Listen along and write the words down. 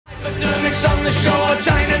Epidemics on the shore,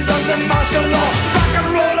 China's under martial law. Rock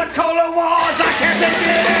and roller cola wars, I can't take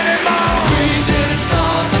it anymore. We didn't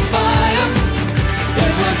start the fire.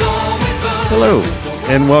 It was always burning. Hello,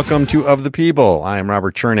 and welcome to Of the People. I am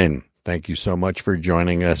Robert Chernin. Thank you so much for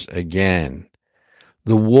joining us again.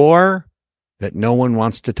 The war that no one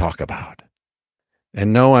wants to talk about.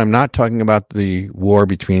 And no, I'm not talking about the war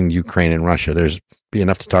between Ukraine and Russia. There's be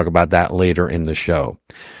enough to talk about that later in the show.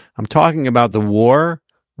 I'm talking about the war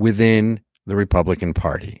within the Republican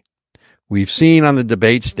Party. We've seen on the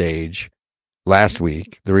debate stage last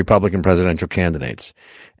week the Republican presidential candidates.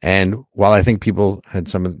 And while I think people had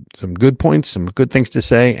some good points, some good things to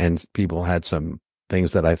say, and people had some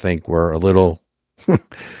things that I think were a little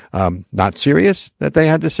not serious that they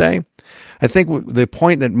had to say, I think the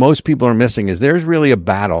point that most people are missing is there's really a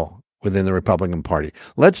battle within the Republican Party.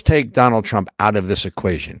 Let's take Donald Trump out of this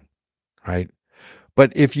equation, right?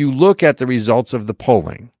 But if you look at the results of the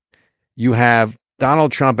polling, you have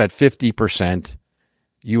Donald Trump at 50%,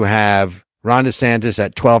 you have Ron DeSantis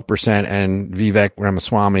at 12%, and Vivek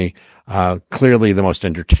Ramaswamy, clearly the most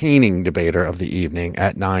entertaining debater of the evening,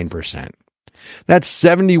 at 9%. That's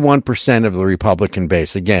 71% of the Republican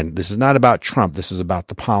base. Again, this is not about Trump. This is about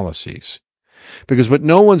the policies. Because what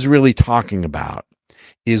no one's really talking about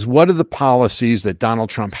is what are the policies that Donald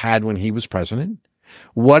Trump had when he was president?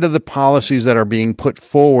 What are the policies that are being put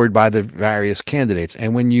forward by the various candidates?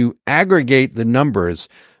 And when you aggregate the numbers,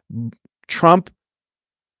 Trump,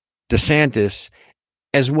 DeSantis,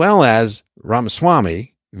 as well as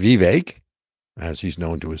Ramaswamy, Vivek, as he's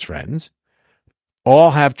known to his friends,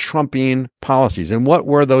 all have Trumpian policies. And what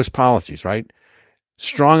were those policies, right?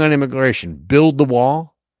 Strong on immigration, build the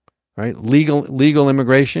wall, right? Legal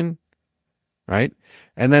immigration, right?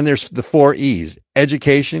 And then there's the 4 E's: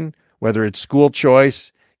 education, whether it's school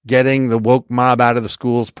choice, getting the woke mob out of the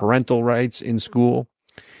schools, parental rights in school.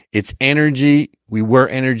 It's energy. We were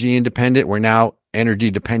energy independent. We're now energy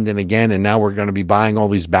dependent again. And now we're going to be buying all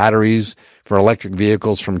these batteries for electric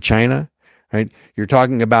vehicles from China, right? You're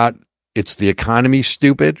talking about it's the economy,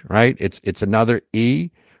 stupid, right? It's another E,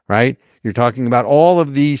 right? You're talking about all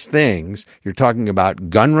of these things. You're talking about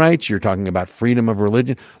gun rights. You're talking about freedom of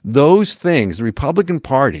religion. Those things, the Republican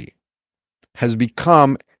Party has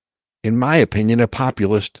become, in my opinion, a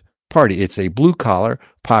populist party. It's a blue-collar,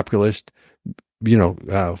 populist,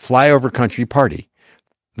 flyover country party.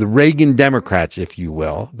 The Reagan Democrats, if you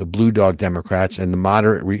will, the blue dog Democrats and the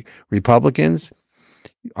moderate Republicans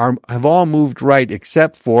have all moved right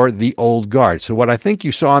except for the old guard. So what I think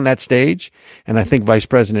you saw on that stage, and I think Vice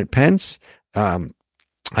President Pence,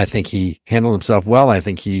 I think he handled himself well. I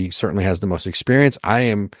think he certainly has the most experience. I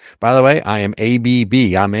am ABB.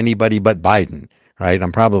 I'm anybody but Biden, right?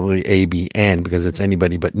 I'm probably ABN because it's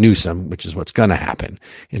anybody but Newsom, which is what's going to happen,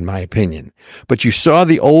 in my opinion. But you saw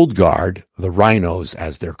the old guard, the RINOs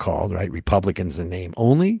as they're called, right? Republicans in name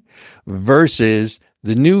only, versus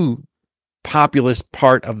the new populist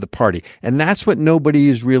part of the party. And that's what nobody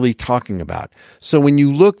is really talking about. So when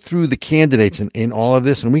you look through the candidates in all of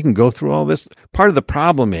this, and we can go through all this, part of the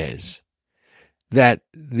problem is that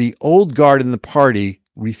the old guard in the party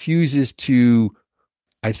refuses to,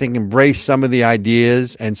 I think, embrace some of the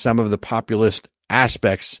ideas and some of the populist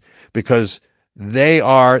aspects because they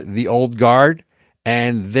are the old guard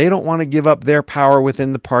and they don't want to give up their power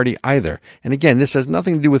within the party either. And again, this has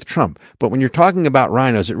nothing to do with Trump. But when you're talking about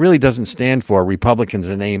RINOs, it really doesn't stand for Republicans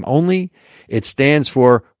in name only. It stands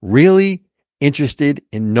for really interested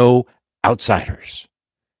in no outsiders,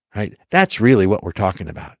 right? That's really what we're talking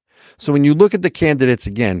about. So when you look at the candidates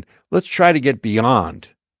again, let's try to get beyond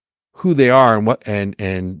who they are and what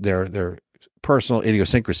and their personal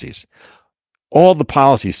idiosyncrasies. All the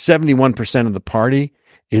policies, 71% of the party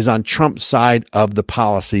is on Trump's side of the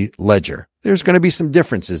policy ledger. There's going to be some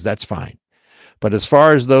differences. That's fine. But as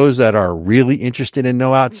far as those that are really interested in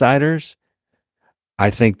no outsiders, I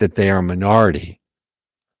think that they are a minority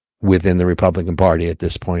within the Republican Party at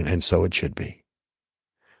this point, and so it should be.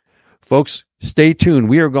 Folks, stay tuned.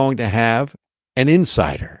 We are going to have an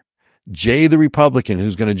insider, Jay the Republican,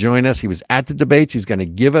 who's going to join us. He was at the debates. He's going to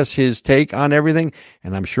give us his take on everything,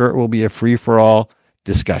 and I'm sure it will be a free-for-all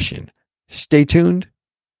discussion. Stay tuned.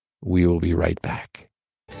 We will be right back.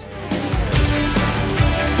 I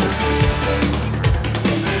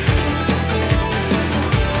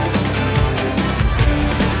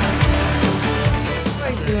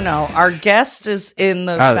do know our guest is in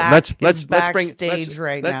the backstage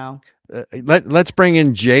right now. Let's bring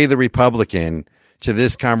in Jay the Republican to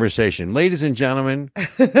this conversation. Ladies and gentlemen,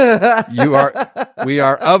 we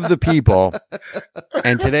are of the people,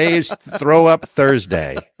 and today is Throw Up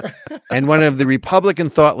Thursday. And one of the Republican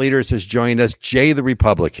thought leaders has joined us, Jay the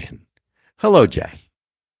Republican. Hello, Jay.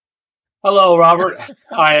 Hello, Robert.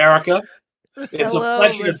 Hi, Ericka. It's Hello, a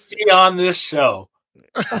pleasure to be on this show.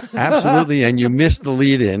 Absolutely. And you missed the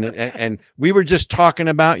lead in, and we were just talking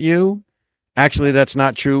about you. Actually, that's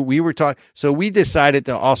not true. We were talking. So we decided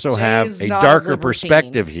to also have a darker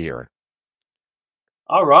perspective here.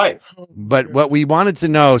 All right. But what we wanted to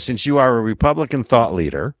know, since you are a Republican thought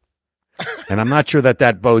leader, and I'm not sure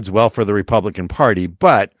that bodes well for the Republican Party,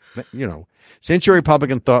 but, you know, since you're a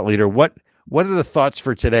Republican thought leader, what are the thoughts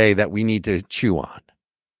for today that we need to chew on?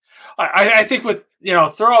 I think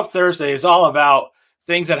Throw Up Thursday is all about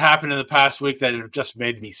things that happened in the past week that have just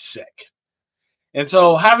made me sick. And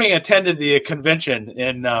so, having attended the convention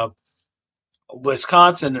in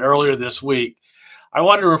Wisconsin earlier this week, I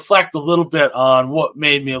wanted to reflect a little bit on what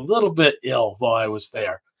made me a little bit ill while I was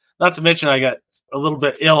there. Not to mention I got a little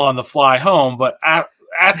bit ill on the fly home, but at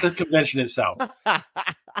the convention itself. I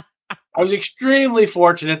was extremely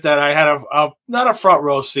fortunate that I had not a front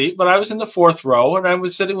row seat, but I was in the fourth row, and I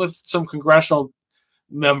was sitting with some congressional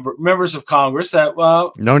members of Congress that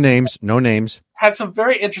no names had some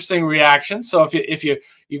very interesting reactions. So if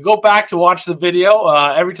you go back to watch the video,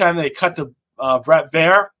 every time they cut to Brett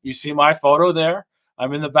Baer, you see my photo there.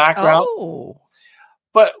 I'm in the background. Oh.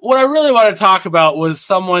 But what I really want to talk about was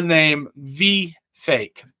someone named V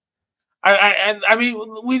Fake. I mean,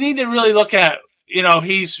 we need to really look at,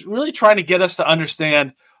 he's really trying to get us to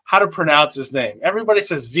understand how to pronounce his name. Everybody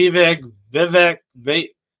says Vivek,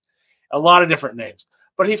 a lot of different names.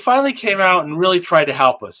 But he finally came out and really tried to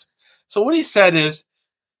help us. So what he said is,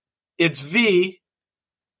 it's V,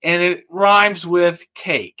 and it rhymes with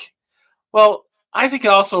cake. Well, I think it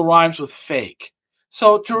also rhymes with fake.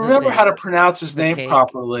 So to remember how to pronounce his name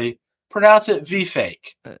properly, pronounce it V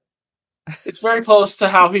Fake. It's very close to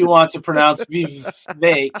how he wants to pronounce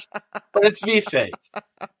Vivek, but it's V Fake.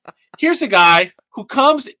 Here's a guy who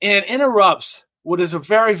comes and interrupts what is a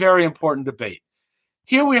very, very important debate.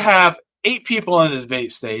 Here we have 8 people on the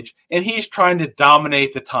debate stage, and he's trying to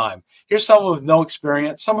dominate the time. Here's someone with no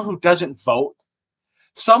experience, someone who doesn't vote,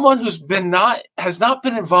 someone who's has not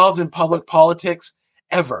been involved in public politics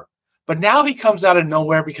ever. But now he comes out of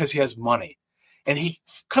nowhere because he has money. And he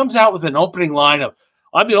comes out with an opening line of,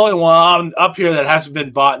 I'm the only one up here that hasn't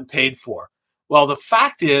been bought and paid for. Well, the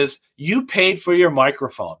fact is, you paid for your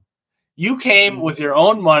microphone. You came with your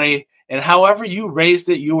own money, and however you raised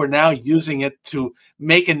it, you are now using it to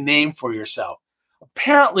make a name for yourself.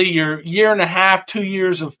 Apparently, your 2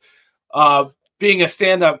 years of being a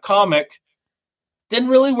stand-up comic didn't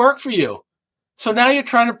really work for you. So now you're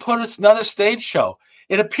trying to put us another stage show.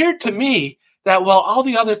 It appeared to me that while all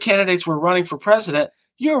the other candidates were running for president,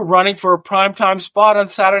 you're running for a primetime spot on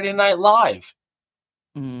Saturday Night Live.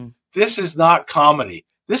 Mm. This is not comedy.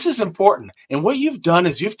 This is important. And what you've done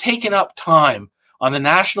is you've taken up time on the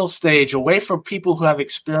national stage away from people who have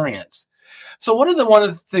experience. So one of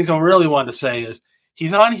the things I really wanted to say is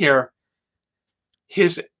he's on here.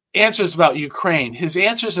 His answers about Ukraine, his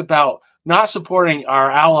answers about not supporting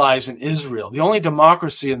our allies in Israel, the only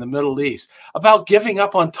democracy in the Middle East, about giving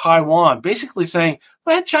up on Taiwan, basically saying,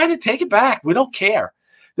 well, China, take it back. We don't care.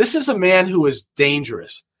 This is a man who is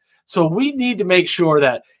dangerous. So we need to make sure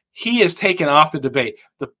that he is taken off the debate.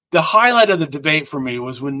 The highlight of the debate for me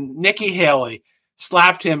was when Nikki Haley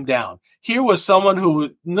slapped him down. Here was someone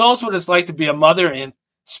who knows what it's like to be a mother and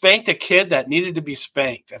spanked a kid that needed to be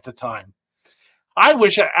spanked at the time. I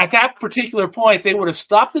wish at that particular point they would have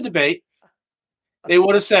stopped the debate. They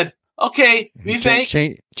would have said, okay,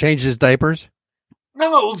 Vivek. Change his diapers?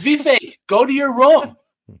 No, Vivek, go to your room.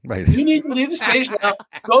 Right. You need to leave the stage now.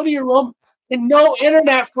 Go to your room and no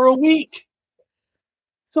internet for a week.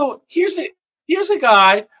 So here's a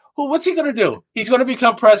guy who, what's he going to do? He's going to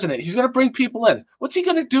become president. He's going to bring people in. What's he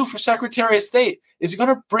going to do for Secretary of State? Is he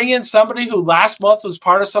going to bring in somebody who last month was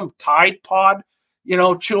part of some Tide Pod,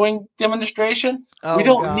 chewing demonstration? Oh, we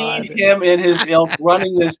don't God. need him in his ilk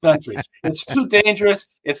running this country. It's too dangerous.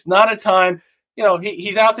 It's not a time.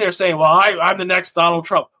 He's out there saying, well, I'm the next Donald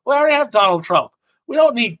Trump. We already have Donald Trump. We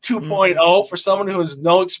don't need 2.0 for someone who has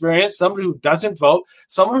no experience, somebody who doesn't vote,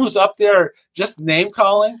 someone who's up there just name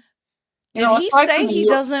calling. Did he say he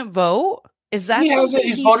doesn't vote? Is that something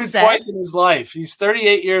he's voted said? Twice in his life. He's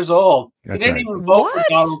 38 years old. That's he didn't right. even vote for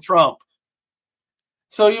Donald Trump.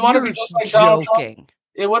 So you want to be just like Donald Trump?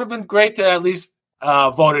 It would have been great to at least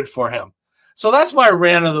voted for him. So that's my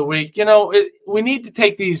rant of the week. We need to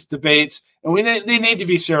take these debates And they need to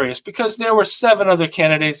be serious because there were 7 other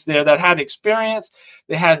candidates there that had experience.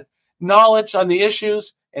 They had knowledge on the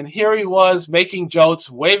issues. And here he was making jokes,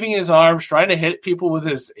 waving his arms, trying to hit people with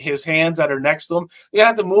his hands that are next to him. You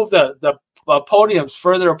have to move the podiums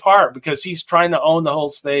further apart because he's trying to own the whole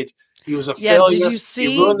stage. He was a failure. Did you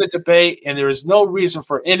see? He ruined the debate, and there is no reason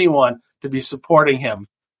for anyone to be supporting him.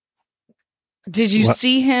 Did you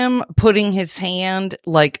see him putting his hand,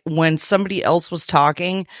 like when somebody else was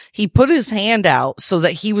talking, he put his hand out so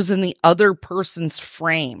that he was in the other person's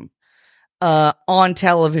frame on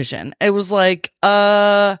television. It was like,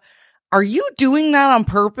 are you doing that on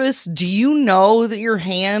purpose? Do you know that your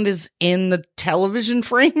hand is in the television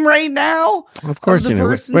frame right now? Of course, the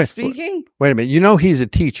person speaking. Wait a minute. You know he's a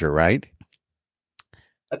teacher, right?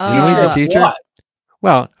 You know he's a teacher? What?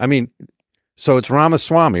 Well, I mean, so it's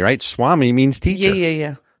Ramaswamy, right? Swami means teacher.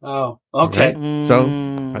 Yeah. Oh, okay. Right? So,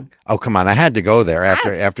 come on. I had to go there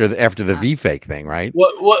after the V-fake thing, right?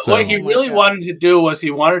 What he really wanted to do was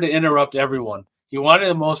he wanted to interrupt everyone. He wanted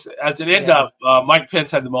the most, as it ended up, Mike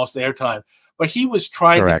Pence had the most airtime, but he was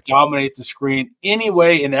trying to dominate the screen any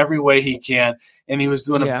way and every way he can, and he was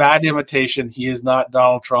doing a bad imitation. He is not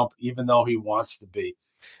Donald Trump, even though he wants to be.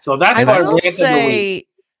 So that's why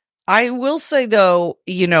I will say though,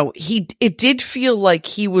 it did feel like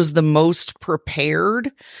he was the most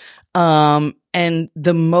prepared, and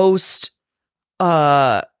the most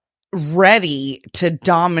ready to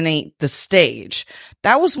dominate the stage.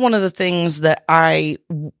 That was one of the things that I,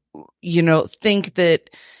 think that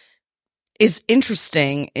is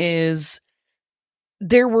interesting is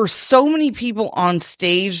there were so many people on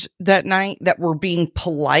stage that night that were being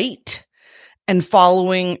polite and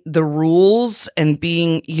following the rules and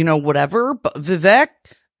being, whatever. But Vivek,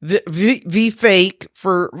 V-fake,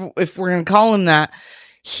 for if we're going to call him that,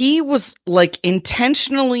 he was like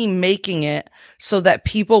intentionally making it so that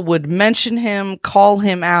people would mention him, call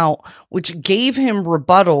him out, which gave him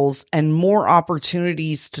rebuttals and more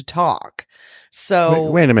opportunities to talk. So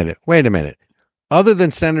wait a minute. Other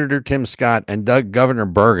than Senator Tim Scott and Governor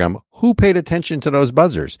Burgum, who paid attention to those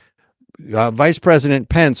buzzers? Vice President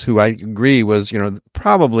Pence, who I agree was,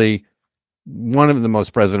 probably one of the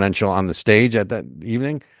most presidential on the stage at that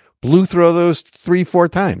evening, blew through those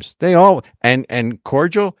 3-4 times. They all, and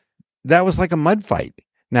Cordial, that was like a mud fight.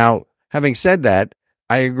 Now, having said that,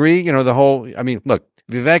 I agree, look,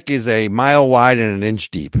 Vivek is a mile wide and an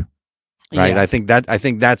inch deep, right? Yeah. I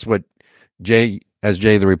think that's what Jay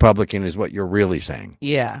the Republican is what you're really saying.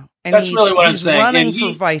 Yeah. And that's really what I'm saying. He's running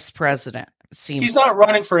for vice president. He's not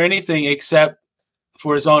running for anything except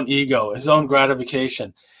for his own ego, his own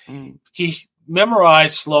gratification. He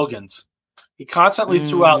memorized slogans. He constantly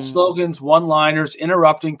threw out slogans, one-liners,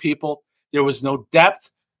 interrupting people. There was no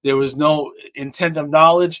depth. There was no intent of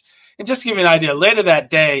knowledge. And just to give you an idea, later that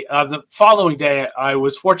day, the following day, I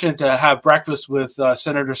was fortunate to have breakfast with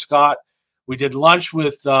Senator Scott. We did lunch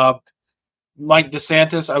with Mike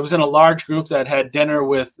DeSantis. I was in a large group that had dinner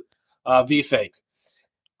with V-fake.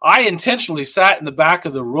 I intentionally sat in the back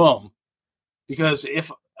of the room because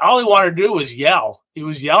if all he wanted to do was yell, he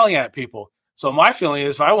was yelling at people. So my feeling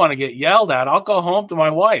is if I want to get yelled at, I'll go home to my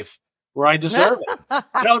wife where I deserve it.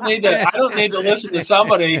 I don't need to listen to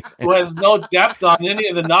somebody who has no depth on any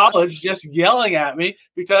of the knowledge just yelling at me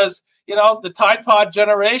because, the Tide Pod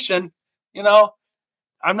generation,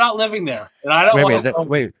 I'm not living there. And I don't want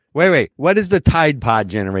to. Wait. What is the Tide Pod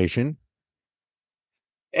generation?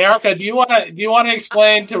 Ericka, do you want to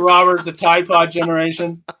explain to Robert the Tide Pod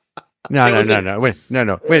generation? No. Wait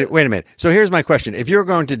a minute. So here's my question: if you're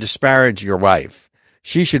going to disparage your wife,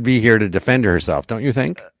 she should be here to defend herself, don't you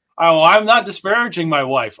think? Oh, I'm not disparaging my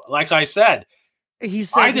wife. Like I said,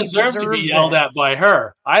 I deserve to be yelled at by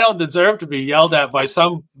her. I don't deserve to be yelled at by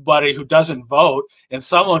somebody who doesn't vote and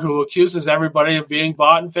someone who accuses everybody of being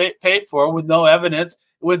bought and paid for with no evidence,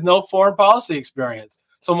 with no foreign policy experience.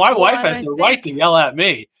 So my wife has the right to yell at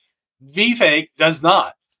me. V-fake does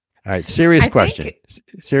not. All right. Serious question.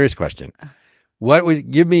 What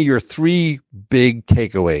would give me your 3 big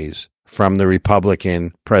takeaways from the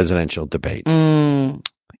Republican presidential debate?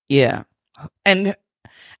 Yeah. And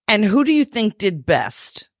who do you think did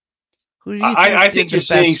best? Who do you think I think you're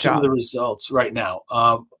seeing some of the results right now.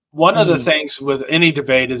 One of the things with any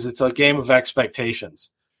debate is it's a game of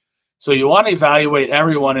expectations. So you want to evaluate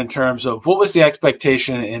everyone in terms of what was the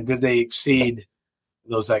expectation and did they exceed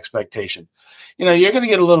those expectations? You're going to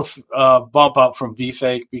get a little bump up from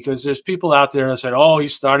V-fake because there's people out there that say, oh,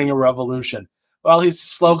 he's starting a revolution. Well, he's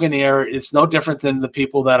sloganeer. It's no different than the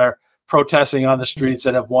people that are protesting on the streets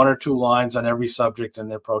that have 1 or 2 lines on every subject and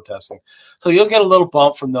they're protesting. So you'll get a little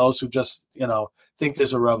bump from those who just, think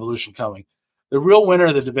there's a revolution coming. The real winner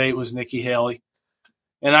of the debate was Nikki Haley.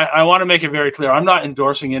 And I want to make it very clear. I'm not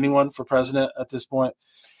endorsing anyone for president at this point.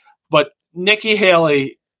 But Nikki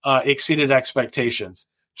Haley exceeded expectations.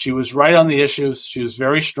 She was right on the issues. She was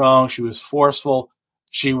very strong. She was forceful.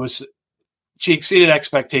 She exceeded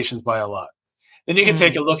expectations by a lot. Then you can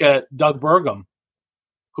take a look at Doug Burgum,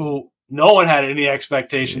 who no one had any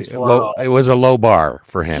expectations for at all. It was a low bar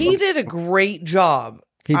for him. He did a great job.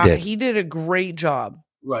 He did. He did a great job.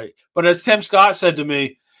 Right. But as Tim Scott said to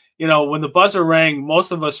me, when the buzzer rang,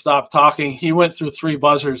 most of us stopped talking. He went through 3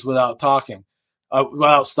 buzzers without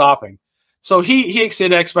stopping. So he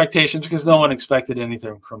exceeded expectations because no one expected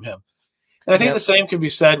anything from him. And I think the same can be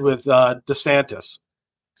said with DeSantis.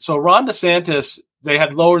 So Ron DeSantis, they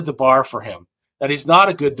had lowered the bar for him, that he's not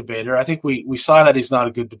a good debater. I think we saw that he's not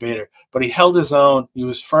a good debater, but he held his own. He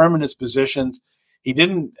was firm in his positions. He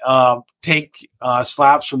didn't take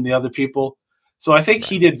slaps from the other people. So I think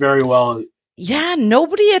he did very well. Yeah,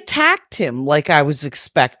 nobody attacked him like I was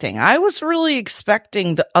expecting. I was really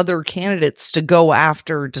expecting the other candidates to go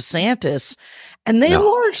after DeSantis, and they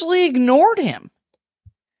largely ignored him.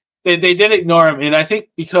 They did ignore him, and I think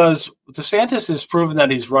because DeSantis has proven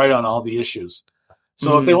that he's right on all the issues.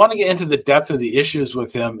 So if they want to get into the depth of the issues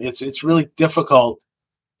with him, it's really difficult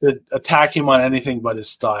to attack him on anything but his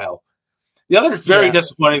style. The other very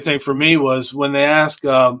disappointing thing for me was when they asked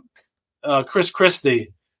Chris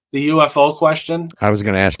Christie the UFO question. I was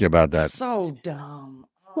going to ask you about that. So dumb.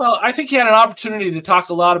 Well, I think he had an opportunity to talk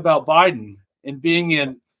a lot about Biden and being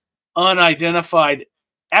an unidentified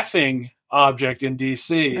effing object in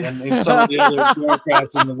D.C. and some of the other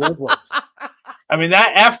Democrats in the Woodlands. I mean,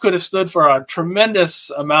 that F could have stood for a tremendous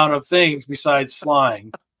amount of things besides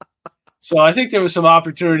flying. So I think there was some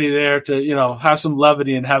opportunity there to, have some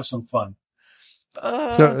levity and have some fun.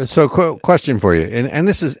 So question for you, and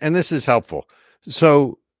this is helpful.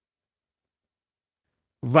 So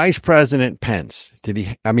Vice President Pence,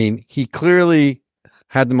 he clearly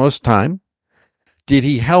had the most time. Did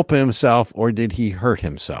he help himself or did he hurt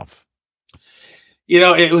himself?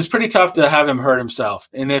 It was pretty tough to have him hurt himself.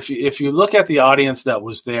 And if you look at the audience that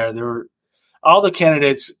was there were all the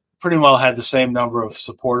candidates pretty well had the same number of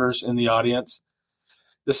supporters in the audience.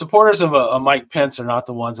 The supporters of a Mike Pence are not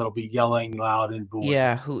the ones that'll be yelling loud and booing.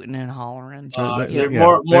 Yeah, hooting and hollering.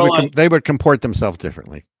 They would comport themselves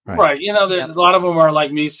differently. Right. A lot of them are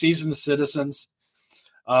like me, seasoned citizens.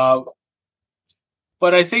 But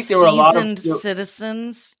I think there were a lot of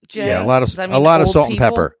citizens. Jay? Yeah, a lot of salt and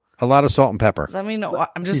pepper. A lot of salt and pepper. Does that mean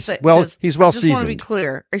I'm just saying? He's well seasoned. I just want to be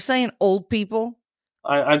clear. Are you saying old people?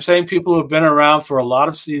 I'm saying people who have been around for a lot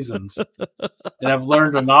of seasons and have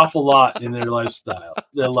learned an awful lot in their lives.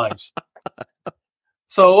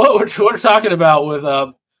 So what we're talking about with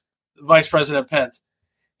Vice President Pence,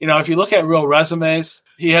 if you look at real resumes,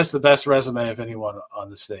 he has the best resume of anyone on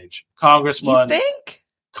the stage. Congressman, you think?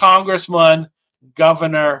 Congressman,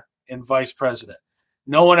 governor, and vice president.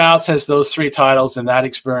 No one else has those 3 titles and that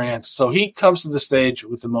experience. So he comes to the stage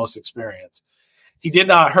with the most experience. He did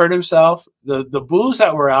not hurt himself. The boos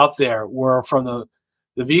that were out there were from the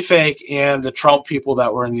VFake and the Trump people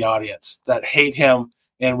that were in the audience that hate him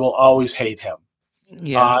and will always hate him.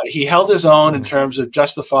 Yeah. He held his own in terms of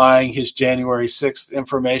justifying his January 6th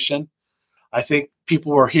information. I think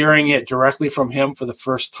people were hearing it directly from him for the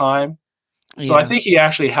first time. So I think he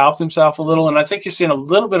actually helped himself a little, and I think you're seeing a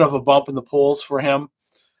little bit of a bump in the polls for him.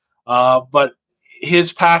 But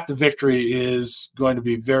his path to victory is going to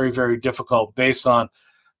be very, very difficult based on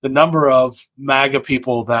the number of MAGA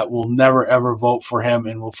people that will never, ever vote for him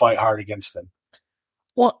and will fight hard against him.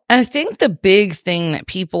 Well, I think the big thing that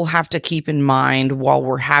people have to keep in mind while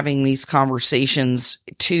we're having these conversations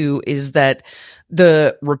too is that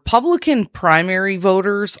the Republican primary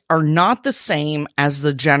voters are not the same as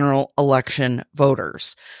the general election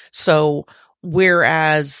voters. So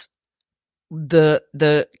whereas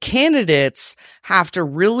the candidates have to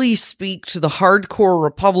really speak to the hardcore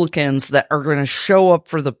Republicans that are going to show up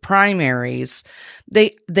for the primaries,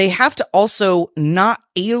 they have to also not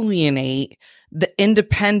alienate the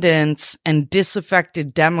independents and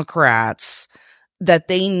disaffected Democrats that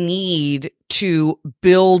they need to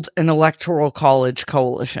build an electoral college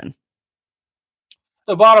coalition.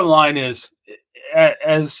 The bottom line is,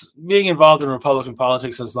 as being involved in Republican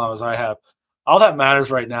politics as long as I have, all that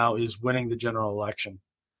matters right now is winning the general election.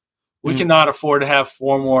 We cannot afford to have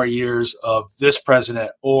 4 more years of this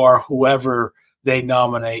president or whoever they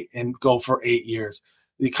nominate and go for 8 years.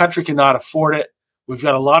 The country cannot afford it. We've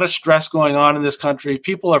got a lot of stress going on in this country.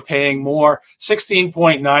 People are paying more,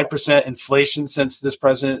 16.9% inflation since this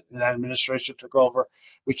president and administration took over.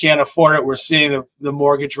 We can't afford it. We're seeing the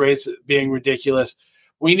mortgage rates being ridiculous.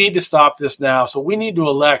 We need to stop this now. So we need to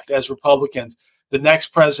elect, as Republicans, the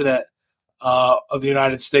next president of the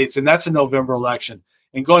United States, and that's a November election.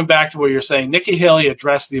 And going back to what you're saying, Nikki Haley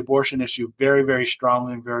addressed the abortion issue very, very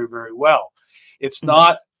strongly and very, very well. It's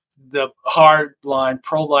not the hard-line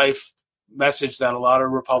pro-life message that a lot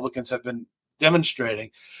of Republicans have been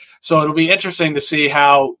demonstrating. So it'll be interesting to see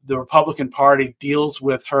how the Republican Party deals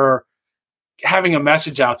with her having a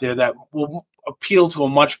message out there that will appeal to a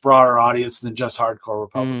much broader audience than just hardcore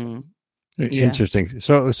Republicans. Yeah. Interesting.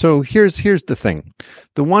 So here's the thing.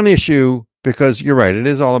 The one issue, because you're right, it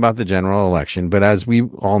is all about the general election, but as we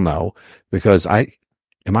all know, because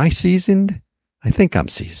am I seasoned? I think I'm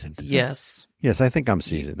seasoned. Yes. Yes, I think I'm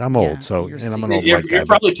seasoned. I'm old, and I'm an old white guy. You're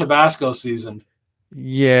probably Tabasco seasoned.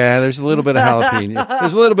 Yeah, there's a little bit of jalapeno.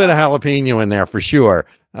 There's a little bit of jalapeno in there for sure.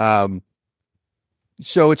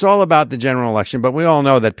 So it's all about the general election, but we all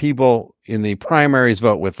know that people in the primaries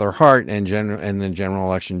vote with their heart, and the general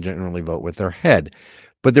election generally vote with their head.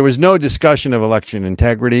 But there was no discussion of election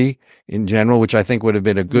integrity in general, which I think would have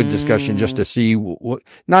been a good discussion just to see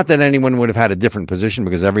not that anyone would have had a different position,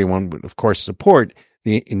 because everyone would, of course, support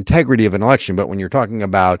the integrity of an election. But when you're talking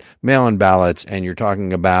about mail-in ballots and you're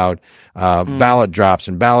talking about ballot drops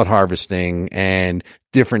and ballot harvesting and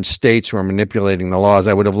different states who are manipulating the laws,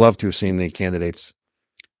 I would have loved to have seen the candidates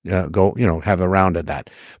have a round at that.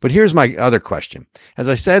 But here's my other question. As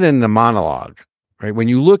I said in the monologue, right, when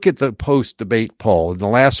you look at the post-debate poll, the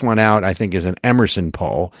last one out, I think, is an Emerson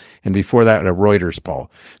poll, and before that, a Reuters poll.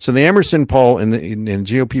 So the Emerson poll in the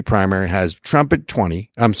GOP primary has Trump at 50,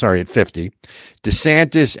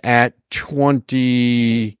 DeSantis at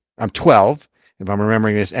 12, if I'm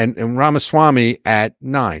remembering this, and Ramaswamy at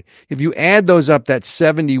 9. If you add those up, that's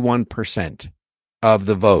 71% of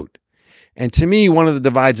the vote. And to me, one of the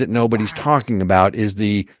divides that nobody's talking about is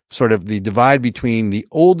the sort of the divide between the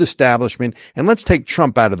old establishment, and let's take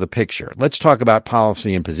Trump out of the picture. Let's talk about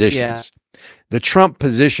policy and positions. Yeah. The Trump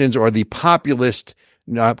positions, or the populist,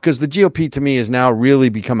 because the GOP to me has now really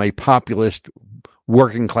become a populist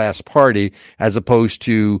working class party, as opposed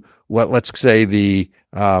to what, let's say, the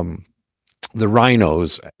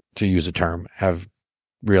RINOs, to use a term, have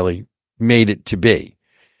really made it to be.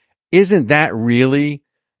 Isn't that really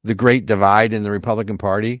the great divide in the Republican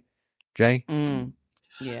Party, Jay?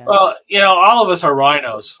 Yeah. Well, all of us are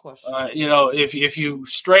RINOs. If you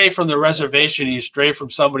stray from the reservation, you stray from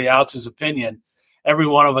somebody else's opinion, every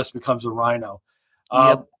one of us becomes a RINO.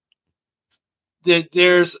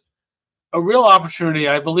 There's a real opportunity.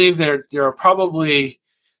 I believe there are probably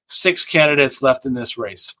 6 candidates left in this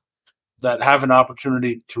race that have an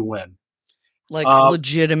opportunity to win. Like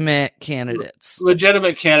legitimate candidates.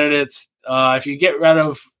 Legitimate candidates. If you get rid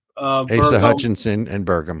of Asa Hutchinson and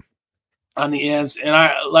Burgum on the ends, and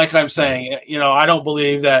I'm saying, I don't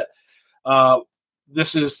believe that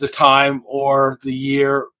this is the time or the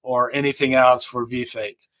year or anything else for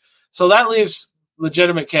VFake. So that leaves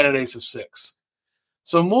legitimate candidates of 6.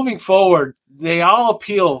 So moving forward, they all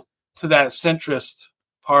appeal to that centrist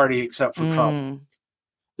party, except for Trump.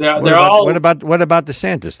 What about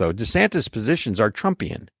DeSantis though? DeSantis' positions are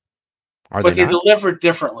Trumpian, but they're delivered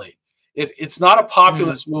differently. It's not a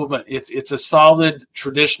populist movement. It's a solid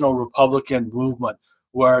traditional Republican movement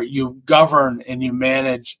where you govern and you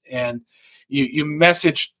manage and you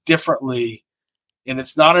message differently, and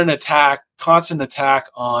it's not an constant attack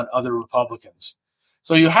on other Republicans.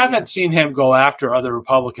 So you haven't seen him go after other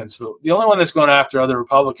Republicans. The only one that's going after other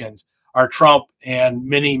Republicans are Trump and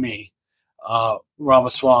Mini-Me,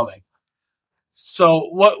 Ramaswamy. So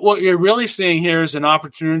what you're really seeing here is an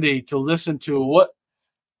opportunity to listen to what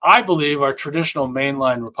I believe are traditional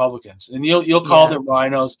mainline Republicans, and you'll call them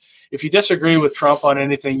RINOs. If you disagree with Trump on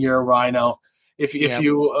anything, you're a RINO. If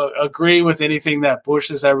you agree with anything that Bush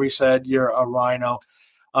has ever said, you're a RINO.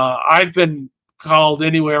 I've been called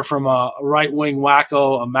anywhere from a right-wing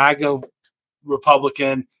wacko, a MAGA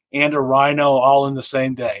Republican, and a RINO all in the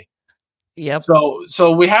same day. Yep.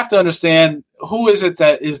 So we have to understand who is it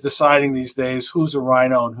that is deciding these days who's a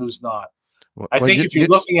RINO and who's not. I think if you're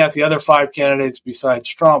looking at the other 5 candidates besides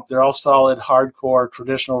Trump, they're all solid, hardcore,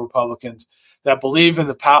 traditional Republicans that believe in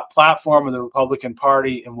the platform of the Republican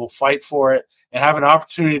Party and will fight for it and have an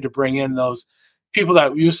opportunity to bring in those people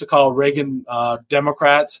that we used to call Reagan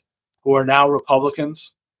Democrats, who are now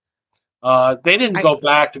Republicans. They didn't go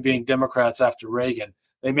back to being Democrats after Reagan.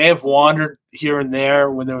 They may have wandered here and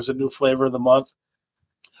there when there was a new flavor of the month,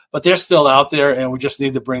 but they're still out there, and we just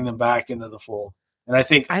need to bring them back into the fold. And I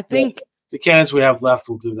think the candidates we have left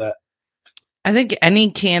will do that. I think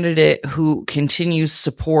any candidate who continues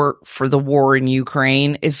support for the war in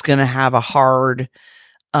Ukraine is going to have a hard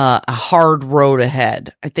a hard road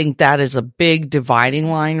ahead. I think that is a big dividing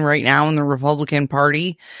line right now in the Republican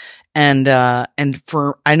Party. And I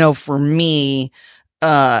know for me,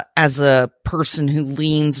 as a person who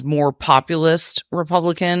leans more populist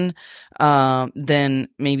Republican, than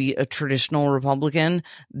maybe a traditional Republican,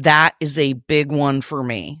 that is a big one for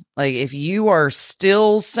me. Like, if you are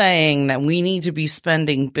still saying that we need to be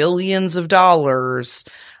spending billions of dollars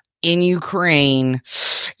in Ukraine,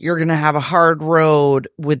 you're going to have a hard road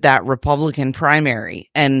with that Republican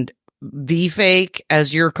primary. And V-Fake,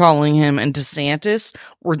 as you're calling him, and DeSantis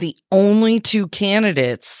were the only two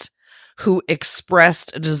candidates who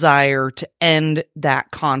expressed a desire to end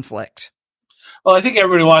that conflict. Well, I think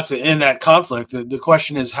everybody wants to end that conflict. The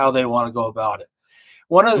question is how they want to go about it.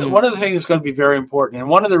 One of the things that's going to be very important, and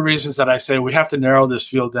one of the reasons that I say we have to narrow this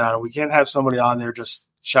field down, we can't have somebody on there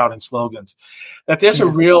just shouting slogans, that there's a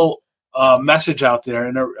real message out there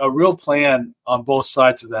and a real plan on both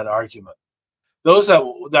sides of that argument. Those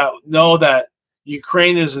that know that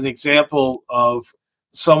Ukraine is an example of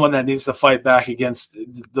someone that needs to fight back against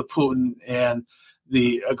the Putin and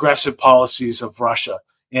the aggressive policies of Russia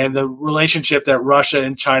and the relationship that Russia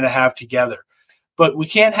and China have together. But we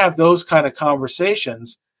can't have those kind of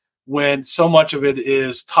conversations when so much of it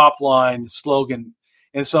is top line slogan.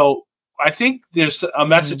 And so I think there's a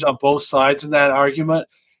message on both sides in that argument.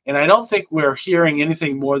 And I don't think we're hearing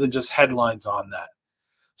anything more than just headlines on that.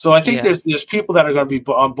 So I think there's people that are going to be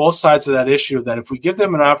on both sides of that issue that if we give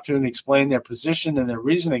them an opportunity to explain their position and their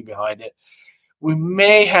reasoning behind it, we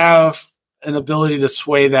may have an ability to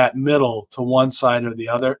sway that middle to one side or the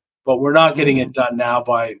other, but we're not getting it done now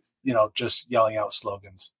by, just yelling out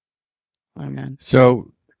slogans. Amen.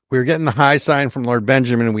 So we're getting the high sign from Lord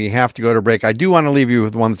Benjamin, and we have to go to break. I do want to leave you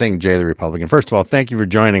with one thing, Jay the Republican. First of all, thank you for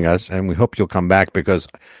joining us, and we hope you'll come back because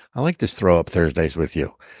I like this throw up Thursdays with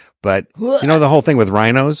you. But the whole thing with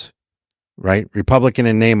RINOs, right? Republican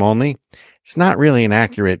in name only. It's not really an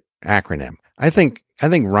accurate acronym. I think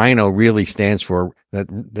RINO really stands for that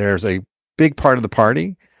there's a big part of the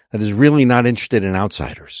party that is really not interested in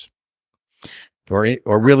outsiders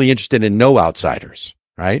or really interested in no outsiders,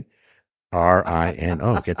 right?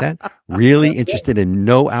 RINO, get that? Really interested in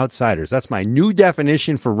no outsiders. That's my new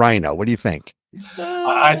definition for RINO. What do you think?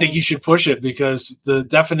 I think you should push it because the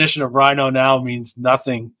definition of RINO now means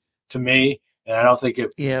nothing to me, and I don't think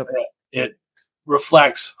it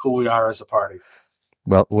reflects who we are as a party.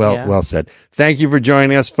 Well said. Thank you for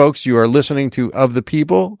joining us, folks. You are listening to Of the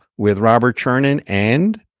People with Robert Chernin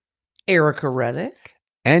and Ericka Reddick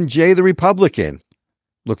and Jay the Republican.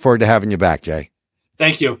 Look forward to having you back, Jay.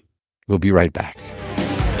 Thank you. We'll be right back.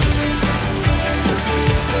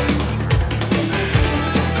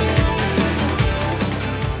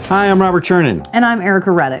 Hi, I'm Robert Chernin. And I'm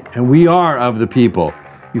Ericka Reddick. And we are Of the People.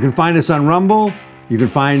 You can find us on Rumble. You can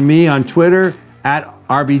find me on Twitter at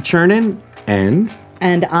RBChernin.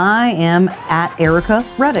 And I am at Ericka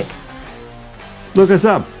Reddick. Look us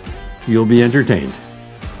up. You'll be entertained.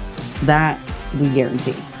 That we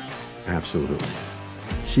guarantee. Absolutely.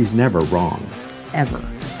 She's never wrong. Ever.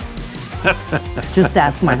 Just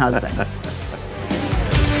ask my husband.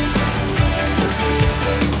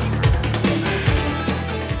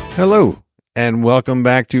 Hello, and welcome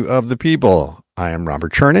back to Of the People. I am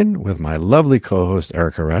Robert Chernin with my lovely co-host,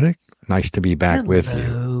 Ericka Reddick. Nice to be back with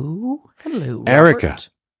you. Hello, Ericka. Robert.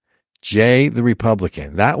 Jay the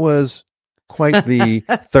Republican. That was quite the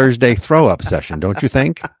Thursday throw-up session, don't you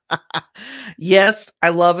think? Yes, I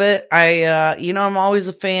love it. I'm always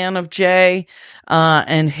a fan of Jay,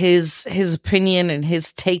 and his opinion and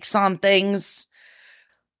his takes on things.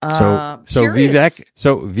 So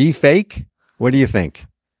V-Fake, what do you think?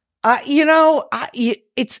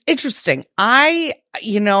 It's interesting.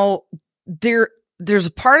 There's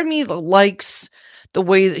a part of me that likes the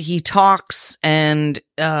way that he talks and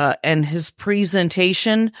his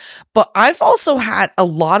presentation, but I've also had a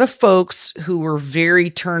lot of folks who were very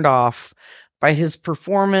turned off by his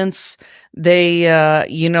performance. They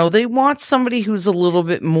want somebody who's a little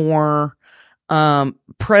bit more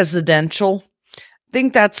presidential. I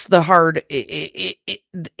think that's the hard.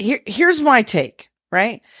 Here's my take,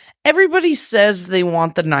 right? Everybody says they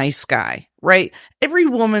want the nice guy, right? Every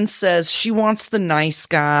woman says she wants the nice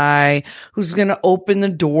guy who's going to open the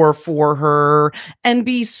door for her and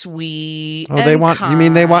be sweet. Oh, they want kind. You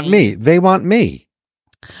mean they want me? They want me.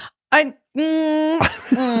 I'm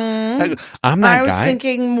that I was guy.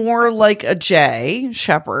 thinking more like a Jay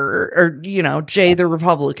Shepherd or, Jay the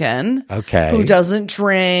Republican. Okay. Who doesn't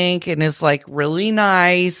drink and is like really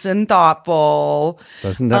nice and thoughtful.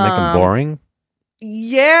 Doesn't that make him boring?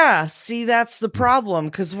 Yeah. See, that's the problem.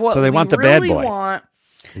 Because what so they we want the really bad boy. want,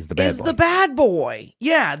 is the bad is boy. the bad boy.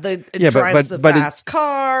 Yeah, Yeah, drives the fast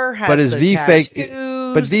car, has but is the V-Fake?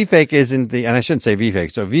 tattoos. But V-Fake isn't the, and I shouldn't say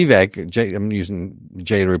V-Fake. So Vivek, I'm using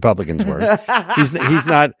Jay the Republican's word. He's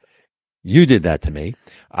not. You did that to me.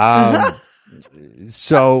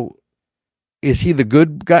 So is he the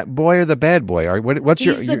good boy or the bad boy? Or what's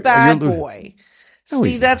He's the bad boy.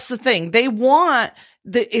 See, that's the thing. They want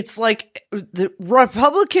it's like the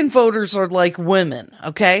Republican voters are like women.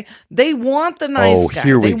 Okay, they want the nice guy.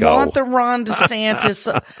 Here we they go. want the Ron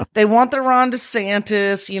DeSantis. They want the Ron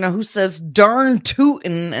DeSantis. Who says "darn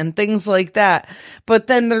tootin'" and things like that. But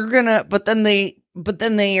then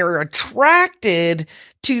they are attracted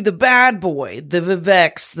to the bad boy, the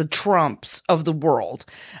Viveks, the Trumps of the world.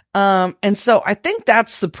 And so I think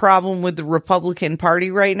that's the problem with the Republican Party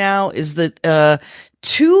right now, is that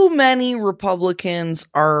too many Republicans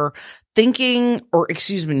are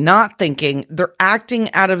not thinking. They're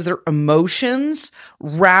acting out of their emotions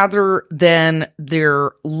rather than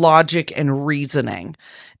their logic and reasoning.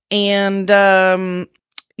 And,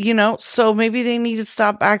 so maybe they need to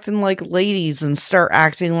stop acting like ladies and start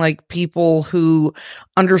acting like people who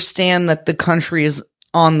understand that the country is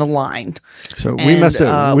on the line. So we must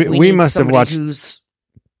have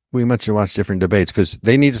watched different debates, because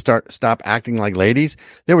they need to stop acting like ladies.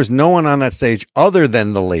 There was no one on that stage other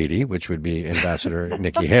than the lady, which would be Ambassador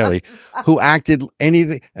Nikki Haley, who acted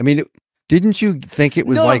anything. I mean, didn't you think it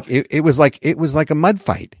was like it was like a mud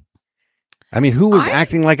fight? I mean, who was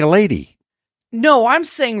acting like a lady? No, I'm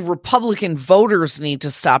saying Republican voters need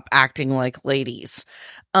to stop acting like ladies,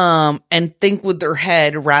 and think with their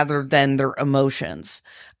head rather than their emotions.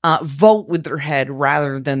 Vote with their head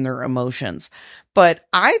rather than their emotions. But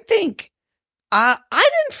I think I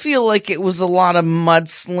didn't feel like it was a lot of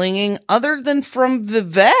mudslinging other than from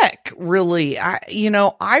Vivek, really.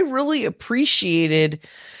 I really appreciated,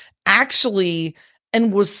 actually,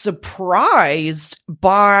 and was surprised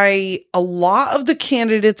by a lot of the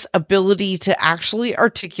candidates' ability to actually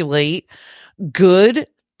articulate good,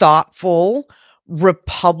 thoughtful,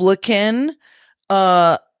 Republican,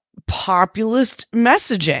 populist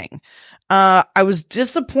messaging. I was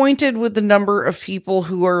disappointed with the number of people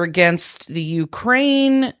who are against the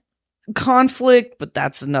Ukraine conflict, but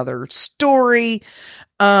that's another story.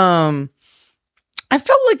 I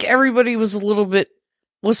felt like everybody was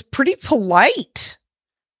pretty polite.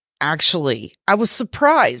 Actually, I was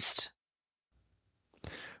surprised.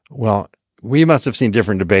 Well, we must have seen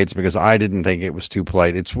different debates, because I didn't think it was too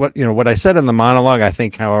polite. It's what I said in the monologue, I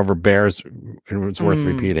think, however, bears, and it's worth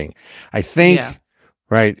repeating. I think,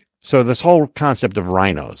 right. So this whole concept of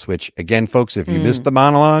RINOs, which again, folks, if you missed the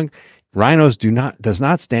monologue, RINOs does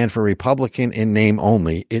not stand for Republican in name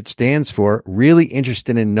only. It stands for really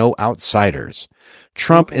interested in no outsiders.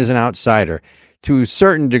 Trump is an outsider. To a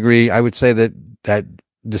certain degree, I would say that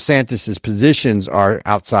DeSantis's positions are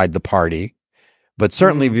outside the party, but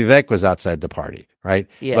certainly Vivek was outside the party, right?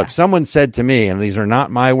 Yeah. Look, someone said to me, and these are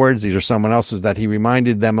not my words, these are someone else's, that he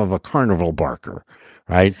reminded them of a carnival barker,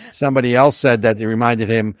 right? Somebody else said that he reminded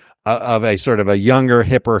him of a sort of a younger,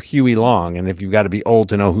 hipper Huey Long. And if you've got to be old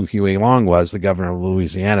to know who Huey Long was, the governor of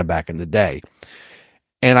Louisiana back in the day.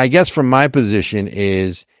 And I guess from my position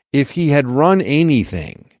is, if he had run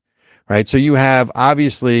anything, right? So you have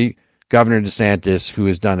obviously Governor DeSantis, who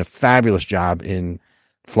has done a fabulous job in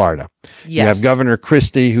Florida. Yes. You have Governor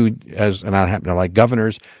Christie, who, and I happen to like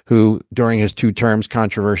governors, who during his 2 terms,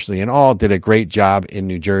 controversially and all, did a great job in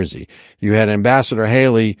New Jersey. You had Ambassador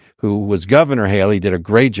Haley, who was Governor Haley, did a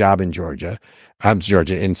great job in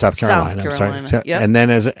in South Carolina. I'm sorry. Yep. And then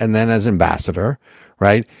as ambassador,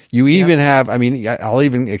 right? You even have, I'll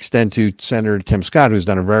even extend to Senator Tim Scott, who's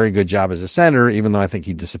done a very good job as a senator, even though I think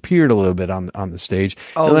he disappeared a little bit on the stage.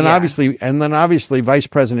 And then obviously Vice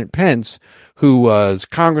President Pence, who was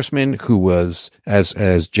congressman, who was,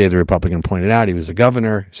 as Jay the Republican pointed out, he was a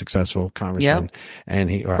governor, successful congressman, and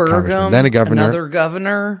congressman, then a governor, another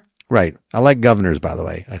governor. Right. I like governors, by the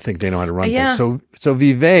way. I think they know how to run things. So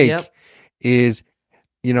Vivek is,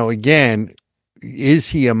 again, is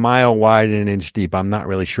he a mile wide and an inch deep? I'm not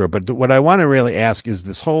really sure. But what I want to really ask is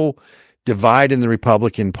this whole divide in the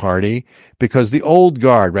Republican Party, because the old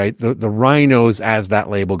guard, right, the RINOs, as that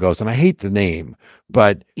label goes, and I hate the name,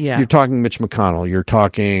 but you're talking Mitch McConnell, you're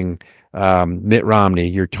talking Mitt Romney,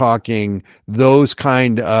 you're talking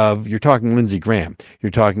you're talking Lindsey Graham, you're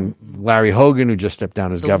talking Larry Hogan, who just stepped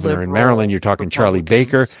down as governor in Maryland, you're talking Charlie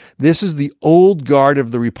Baker. This is the old guard of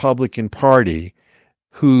the Republican Party,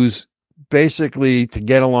 who's basically, to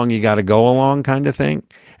get along, you got to go along kind of thing.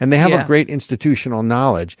 And they have a great institutional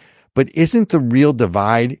knowledge, but isn't the real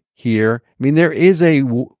divide here? I mean, there is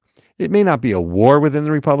It may not be a war within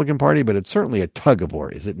the Republican Party, but it's certainly a tug of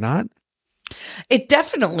war, is it not? It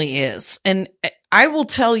definitely is. And I will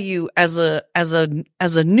tell you, as a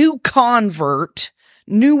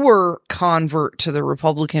newer convert to the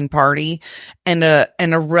Republican Party and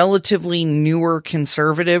a relatively newer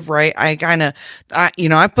conservative, right? I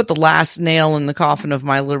put the last nail in the coffin of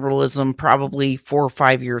my liberalism probably 4 or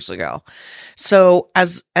 5 years ago. So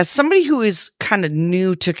as somebody who is kind of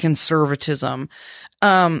new to conservatism,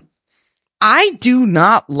 I do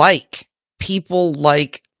not like people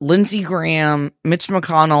like Lindsey Graham, Mitch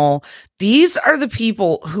McConnell. These are the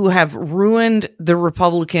people who have ruined the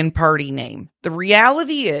Republican Party name. The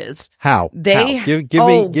reality is how give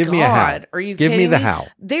me a how. Are you give kidding me the me? how?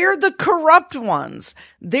 They're the corrupt ones.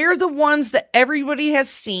 They're the ones that everybody has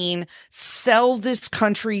seen sell this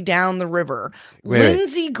country down the river.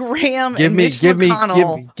 Lindsey Graham and Mitch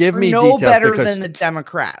McConnell give me are no details, better because, than the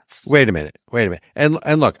Democrats. Wait a minute.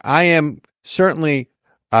 And look, I am certainly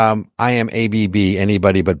I am ABB,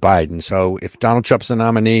 anybody but Biden. So if Donald Trump's the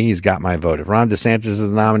nominee, he's got my vote. If Ron DeSantis is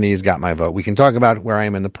the nominee, he's got my vote. We can talk about where I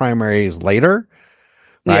am in the primaries later,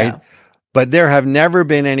 right? Yeah. But there have never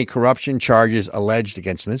been any corruption charges alleged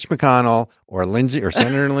against Mitch McConnell or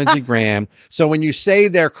Senator Lindsey Graham. So when you say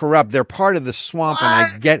they're corrupt, they're part of the swamp,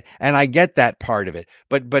 and I get that part of it.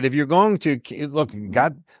 But if you're going to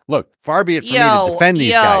look, far be it for me to defend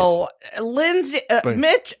these guys.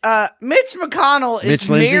 Mitch McConnell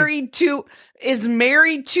is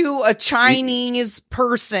married to a Chinese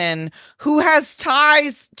person who has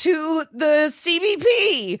ties to the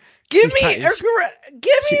CBP. Give me a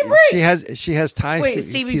break. She has ties. Wait, to,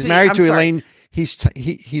 CBP, he's married I'm to sorry. Elaine.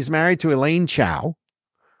 He's married to Elaine Chao,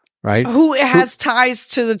 right? Who has ties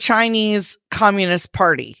to the Chinese Communist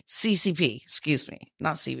Party, CCP? Excuse me,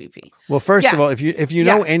 not CBP. Well, first of all, if you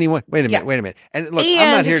know anyone, wait a minute. And look,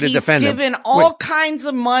 I'm not here to defend him. He's given all kinds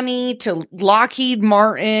of money to Lockheed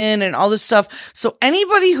Martin and all this stuff. So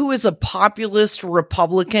anybody who is a populist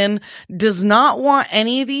Republican does not want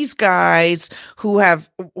any of these guys who have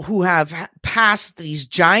passed these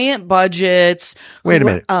giant budgets. Wait a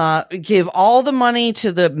minute. Give all the money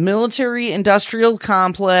to the military industrial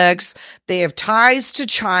complex. They have ties to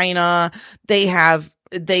China. They have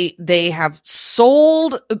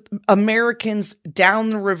sold Americans down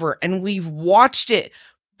the river, and we've watched it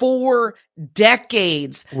for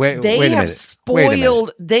decades. They have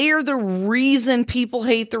spoiled. They are the reason people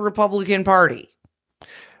hate the Republican Party.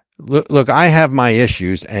 Look, I have my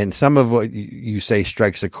issues, and some of what you say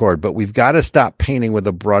strikes a chord, but we've got to stop painting with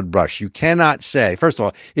a broad brush. You cannot say, first of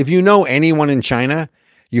all, if you know anyone in China,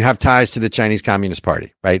 you have ties to the Chinese Communist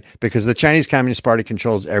Party, right? Because the Chinese Communist Party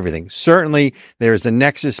controls everything. Certainly, there is a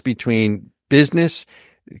nexus between business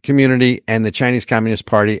community and the Chinese Communist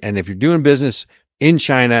Party. And if you're doing business in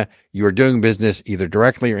China, you are doing business either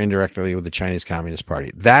directly or indirectly with the Chinese Communist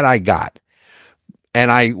Party. That I got. And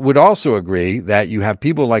I would also agree that you have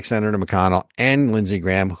people like Senator McConnell and Lindsey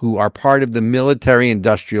Graham who are part of the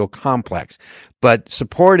military-industrial complex. But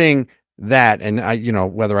supporting that, and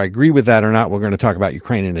whether I agree with that or not, we're going to talk about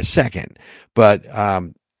Ukraine in a second. But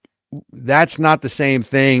that's not the same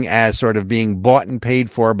thing as sort of being bought and paid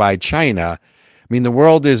for by China. I mean, the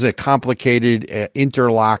world is a complicated,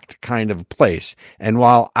 interlocked kind of place. And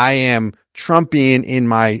while I am Trumpian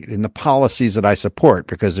in the policies that I support,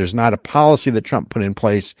 because there's not a policy that Trump put in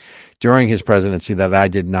place during his presidency that I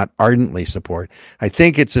did not ardently support, I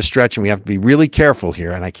think it's a stretch, and we have to be really careful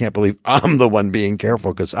here. And I can't believe I'm the one being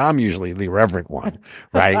careful, because I'm usually the irreverent one,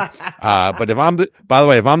 right? But if I'm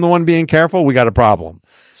the one being careful, we got a problem.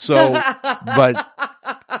 So, but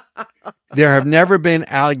there have never been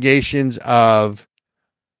allegations of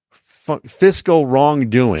fiscal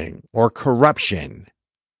wrongdoing or corruption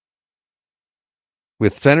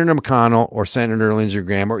with Senator McConnell or Senator Lindsey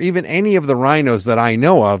Graham, or even any of the RINOs that I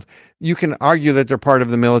know of. You can argue that they're part of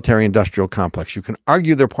the military-industrial complex. You can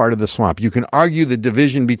argue they're part of the swamp. You can argue the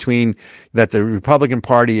division between that the Republican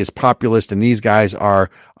Party is populist and these guys are,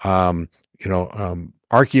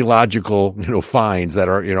 archaeological, finds that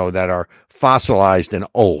are fossilized and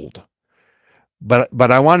old.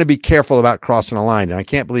 But I want to be careful about crossing a line, and I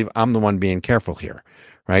can't believe I'm the one being careful here,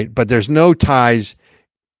 right? But there's no ties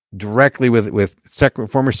directly with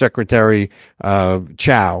former Secretary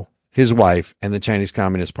Chao, his wife, and the Chinese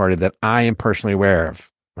Communist Party that I am personally aware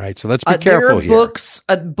of, right? So let's be careful here.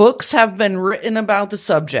 Books have been written about the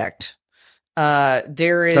subject.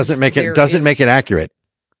 Doesn't make it accurate.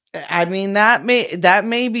 I mean, that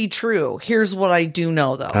may be true. Here's what I do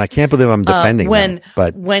know, though. And I can't believe I'm defending them,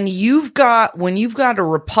 but when you've got a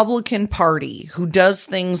Republican Party who does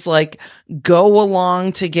things like go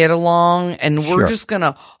along to get along, and we're just going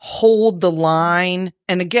to hold the line.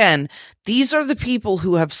 And again, these are the people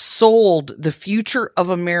who have sold the future of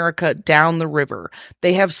America down the river.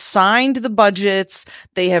 They have signed the budgets.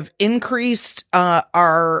 They have increased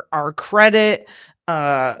our credit.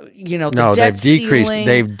 Debt ceiling.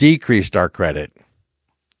 They've decreased our credit.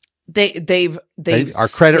 Our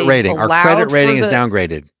credit rating is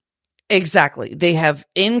downgraded. Exactly. They have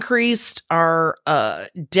increased our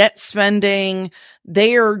debt spending.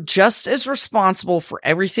 They are just as responsible for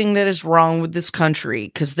everything that is wrong with this country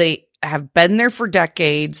because they have been there for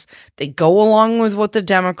decades. They go along with what the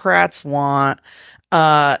Democrats want.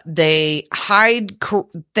 They hide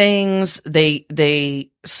things.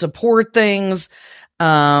 They support things.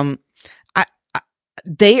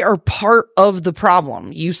 They are part of the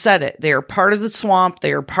problem. You said it. They are part of the swamp.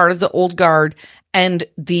 They are part of the old guard. And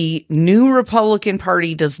the new Republican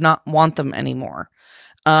Party does not want them anymore.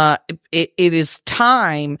 It is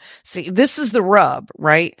time. See, this is the rub,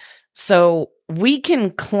 right? So we can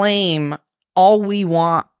claim all we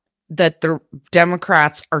want that the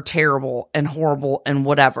Democrats are terrible and horrible and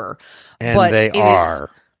whatever. And but they are.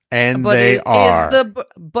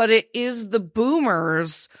 But it is the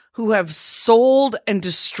boomers who have sold and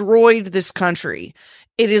destroyed this country.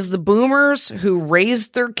 It is the boomers who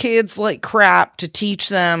raised their kids like crap to teach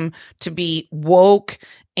them to be woke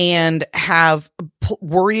and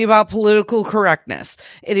worry about political correctness.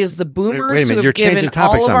 It is the boomers who have given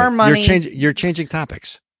all of our money. You're changing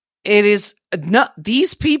topics. It is not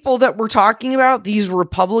these people that we're talking about, these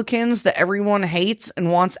Republicans that everyone hates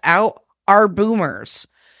and wants out, are boomers.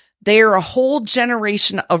 They are a whole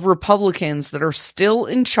generation of Republicans that are still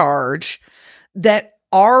in charge that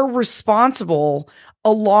are responsible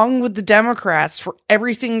along with the Democrats for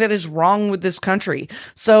everything that is wrong with this country.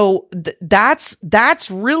 So that's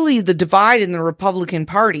really the divide in the Republican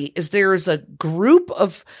Party. Is there is a group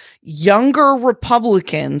of younger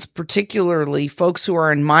Republicans, particularly folks who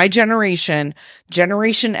are in my generation,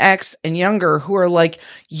 Generation X and younger, who are like,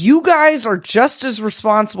 you guys are just as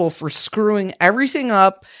responsible for screwing everything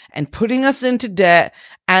up and putting us into debt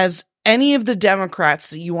as any of the Democrats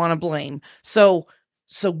that you want to blame. So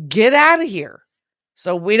get out of here.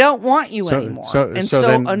 So we don't want you anymore. Then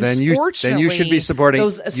you should be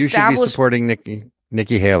supporting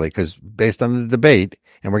Nikki Haley, because based on the debate,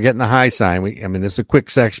 and we're getting the high sign. This is a quick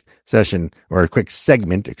session or a quick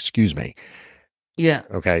segment. Excuse me. Yeah.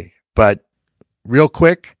 Okay. But real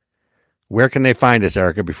quick, where can they find us,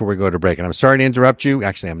 Ericka, before we go to break? And I'm sorry to interrupt you.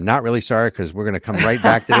 Actually, I'm not really sorry, because we're going to come right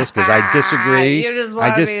back to this, because I disagree. You just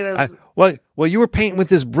want to well, you were painting with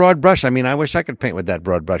this broad brush. I wish I could paint with that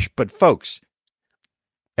broad brush. But folks,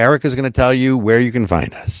 Ericka's going to tell you where you can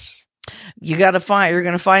find us. You're going to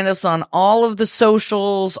find us on all of the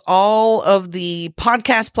socials, all of the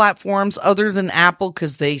podcast platforms other than Apple,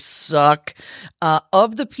 because they suck.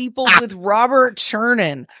 Of the People with Robert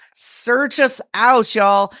Chernin. Search us out,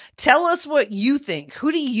 y'all. Tell us what you think.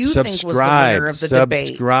 Who do you think was the winner of the debate?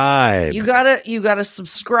 Subscribe. You gotta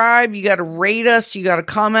subscribe. You gotta rate us. You gotta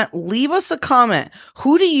comment. Leave us a comment.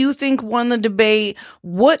 Who do you think won the debate?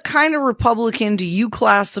 What kind of Republican do you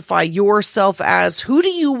classify yourself as? Who do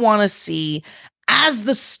you want to see as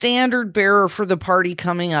the standard bearer for the party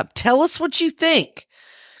coming up? Tell us what you think,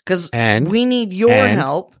 because we need your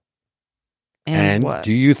help. And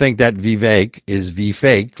do you think that Vivek is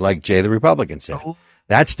V-fake, like Jay the Republican said?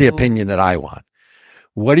 That's the opinion that I want.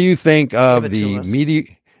 What do you think of the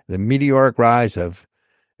meteoric rise of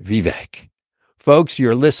Vivek? Folks,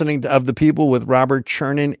 you're listening to Of the People with Robert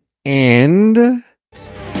Chernin and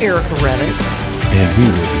Ericka Reddick. And we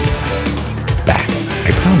will be back,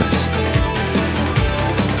 I promise.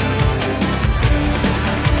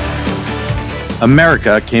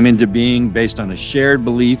 America came into being based on a shared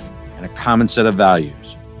belief and a common set of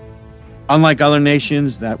values. Unlike other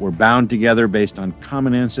nations that were bound together based on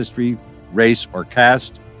common ancestry, race, or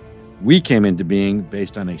caste, we came into being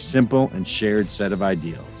based on a simple and shared set of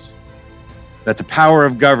ideals. That the power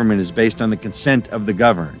of government is based on the consent of the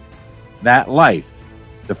governed. That life,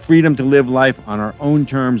 the freedom to live life on our own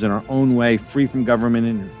terms in our own way, free from government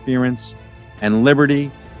interference, and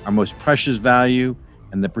liberty, our most precious value,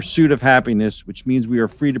 and the pursuit of happiness, which means we are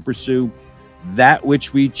free to pursue that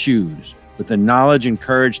which we choose, with the knowledge and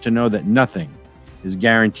courage to know that nothing is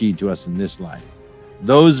guaranteed to us in this life.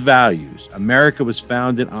 Those values, America was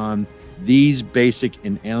founded on these basic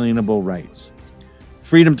inalienable rights.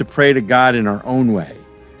 Freedom to pray to God in our own way.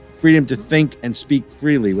 Freedom to think and speak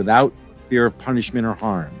freely without fear of punishment or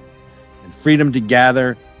harm. and freedom to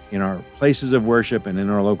gather in our places of worship and in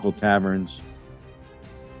our local taverns,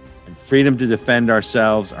 and freedom to defend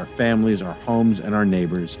ourselves, our families, our homes, and our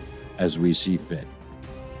neighbors as we see fit.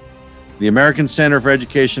 The American Center for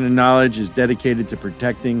Education and Knowledge is dedicated to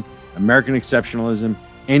protecting American exceptionalism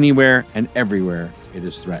anywhere and everywhere it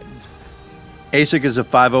is threatened. ASIC is a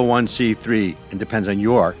 501c3 and depends on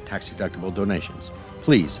your tax-deductible donations.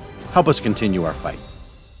 Please help us continue our fight.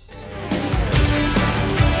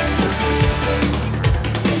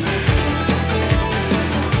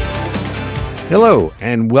 Hello,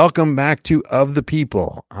 and welcome back to Of the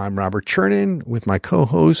People. I'm Robert Chernin with my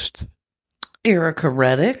co-host, Ericka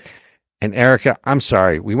Reddick. And Ericka, I'm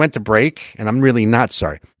sorry. We went to break, and I'm really not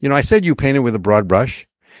sorry. You know, I said you painted with a broad brush.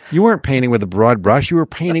 You weren't painting with a broad brush. You were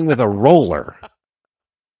painting with a roller.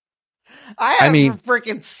 I have a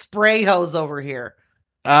freaking spray hose over here.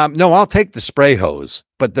 No, I'll take the spray hose,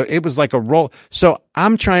 but it was like a roll. So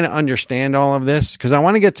I'm trying to understand all of this because I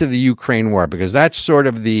want to get to the Ukraine war because that's sort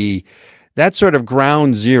of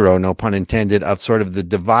ground zero, no pun intended, of sort of the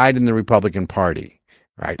divide in the Republican Party.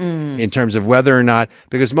 Right. In terms of whether or not,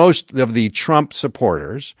 because most of the Trump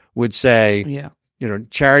supporters would say, you know,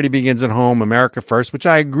 charity begins at home, America first, which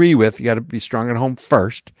I agree with. You got to be strong at home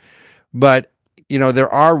first. But, you know,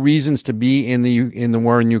 there are reasons to be in the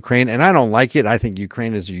war in Ukraine. And I don't like it. I think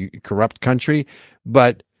Ukraine is a corrupt country.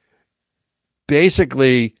 But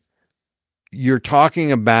basically, you're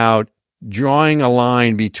talking about drawing a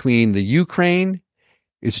line between the Ukraine.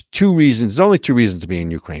 It's two reasons. There's only two reasons to be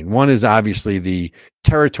in Ukraine. One is obviously the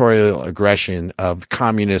territorial aggression of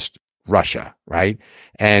communist Russia, right?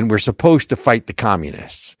 And we're supposed to fight the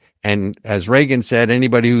communists. And as Reagan said,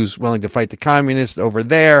 anybody who's willing to fight the communists over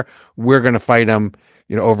there, we're going to fight them,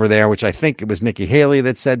 you know, over there, which I think it was Nikki Haley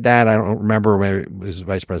that said that. I don't remember whether it was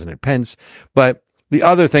Vice President Pence. But the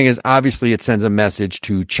other thing is obviously it sends a message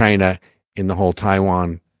to China in the whole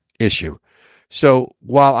Taiwan issue. So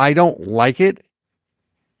while I don't like it,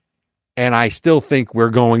 and I still think we're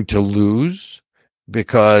going to lose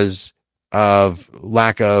because of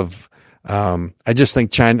lack of, I just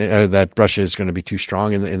think China, that Russia is going to be too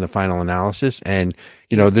strong in the final analysis. And,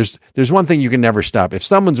 you know, there's one thing you can never stop. If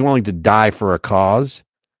someone's willing to die for a cause,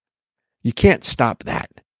 you can't stop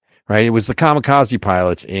that, right? It was the kamikaze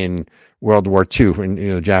pilots in World War II, and, you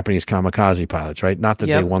know, Japanese kamikaze pilots, right? Not that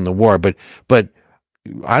they won the war, but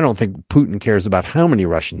I don't think Putin cares about how many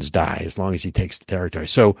Russians die as long as he takes the territory.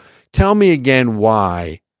 So tell me again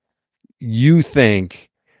why you think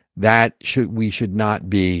that we should not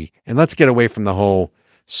be, and let's get away from the whole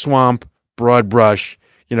swamp, broad brush,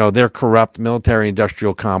 you know, their corrupt military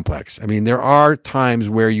industrial complex. I mean, there are times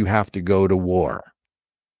where you have to go to war.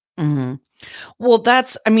 Mm-hmm. Well,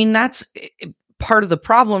 that's part of the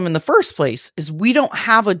problem in the first place is we don't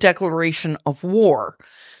have a declaration of war.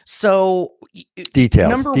 So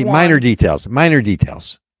details, minor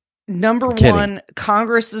details. Number one,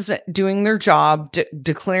 Congress is doing their job,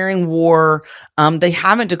 declaring war. They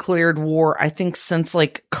haven't declared war, I think, since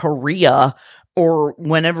like Korea or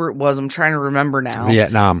whenever it was. I'm trying to remember now.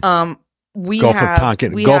 Vietnam. Gulf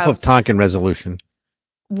of Tonkin resolution.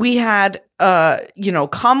 We had,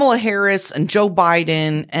 Kamala Harris and Joe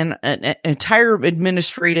Biden and an entire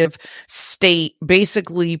administrative state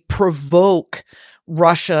basically provoke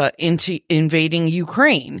Russia into invading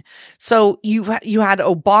Ukraine. So you had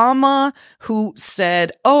Obama who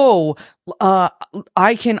said,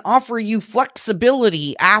 I can offer you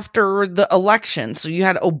flexibility after the election. So you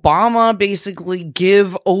had Obama basically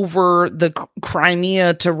give over the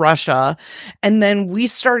Crimea to Russia. And then we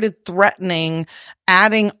started threatening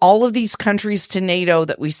adding all of these countries to NATO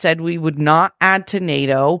that we said we would not add to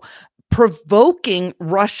NATO, provoking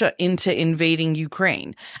Russia into invading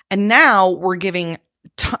Ukraine. And now we're giving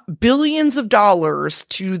billions of dollars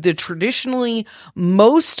to the traditionally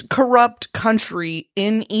most corrupt country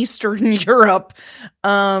in Eastern Europe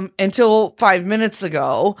until 5 minutes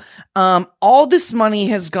ago. All this money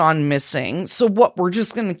has gone missing. So what, we're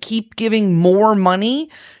just going to keep giving more money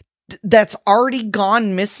that's already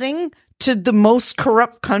gone missing to the most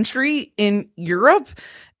corrupt country in Europe?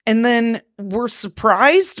 And then we're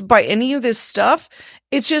surprised by any of this stuff.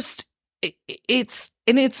 It's just, and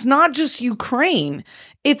it's not just Ukraine.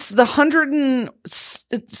 It's the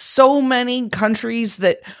so many countries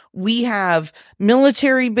that we have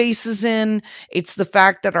military bases in. It's the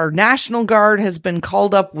fact that our National Guard has been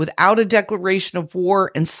called up without a declaration of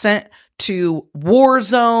war and sent to war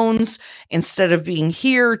zones instead of being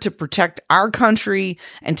here to protect our country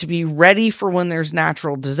and to be ready for when there's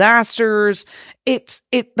natural disasters.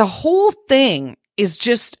 The whole thing is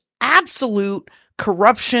just absolute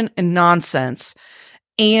corruption and nonsense.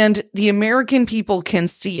 And the American people can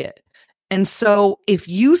see it. And so if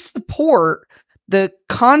you support the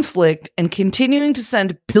conflict and continuing to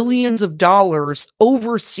send billions of dollars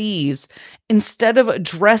overseas instead of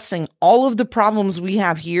addressing all of the problems we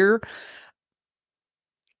have here,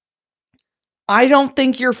 I don't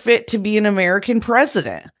think you're fit to be an American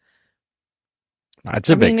president. That's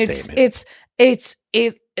a big statement.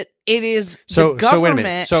 It is so, the government so wait a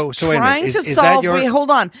minute. So wait a trying minute. to solve. Wait,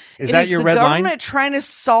 hold on. Is that your red line? The government trying to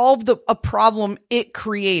solve a problem it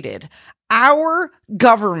created. Our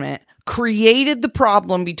government created the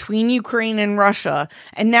problem between Ukraine and Russia,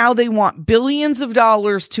 and now they want billions of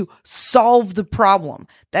dollars to solve the problem.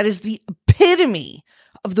 That is the epitome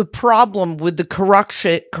of the problem with the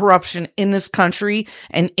corruption in this country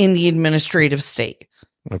and in the administrative state.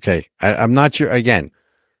 Okay. I'm not sure. Again,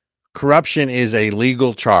 corruption is a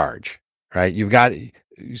legal charge, right?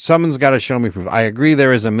 Someone's got to show me proof. I agree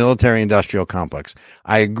there is a military industrial complex.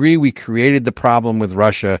 I agree we created the problem with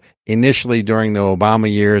Russia initially during the Obama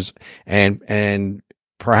years and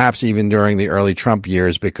perhaps even during the early Trump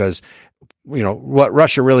years, because what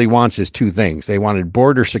Russia really wants is two things. They wanted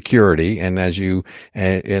border security, and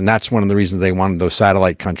that's one of the reasons they wanted those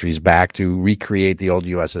satellite countries back to recreate the old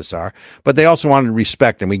USSR. But they also wanted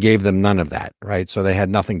respect, and we gave them none of that, right? So they had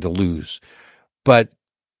nothing to lose. But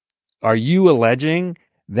are you alleging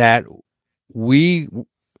that we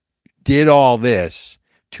did all this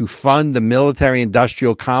to fund the military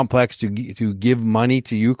industrial complex to give money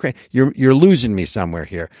to Ukraine? You're losing me somewhere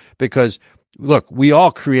here, because look, we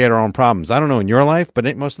all create our own problems. I don't know in your life,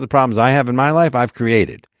 but most of the problems I have in my life, I've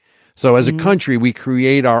created. So as a country, we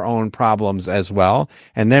create our own problems as well.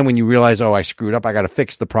 And then when you realize, oh, I screwed up, I got to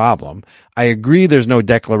fix the problem. I agree there's no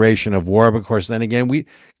declaration of war. But of course, then again,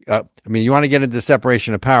 you want to get into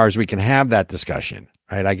separation of powers, we can have that discussion,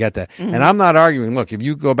 right? I get that. And I'm not arguing. Look, if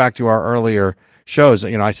you go back to our earlier shows,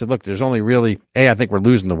 I said, look, there's only really, I think we're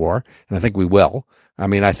losing the war, and I think we will.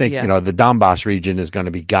 I think, the Donbass region is going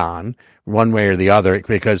to be gone one way or the other,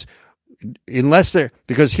 because here's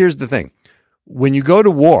the thing. When you go to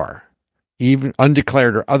war, even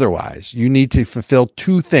undeclared or otherwise, you need to fulfill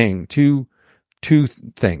two things.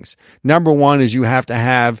 Number one is you have to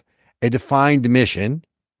have a defined mission,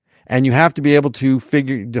 and you have to be able to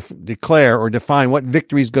declare or define what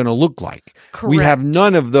victory is going to look like. Correct. We have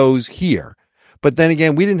none of those here. But then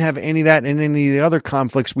again, we didn't have any of that in any of the other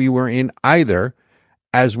conflicts we were in either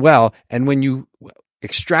as well. And when you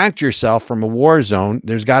extract yourself from a war zone,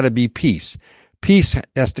 there's got to be peace. Peace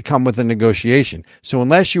has to come with a negotiation. So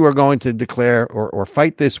unless you are going to declare or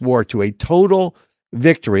fight this war to a total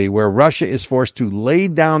victory where Russia is forced to lay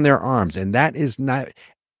down their arms, and that is not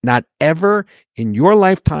ever in your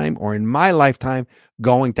lifetime or in my lifetime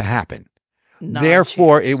going to happen.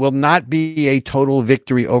 Therefore, it will not be a total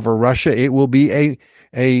victory over Russia. It will be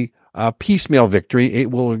a piecemeal victory.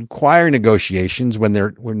 It will require negotiations when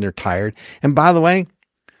they're tired. And by the way,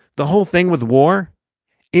 the whole thing with war,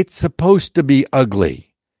 it's supposed to be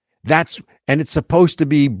ugly. And it's supposed to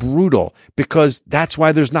be brutal, because that's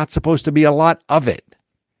why there's not supposed to be a lot of it.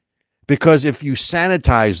 Because if you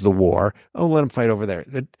sanitize the war, let them fight over there.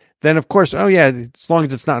 Then of course, as long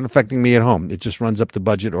as it's not affecting me at home, it just runs up the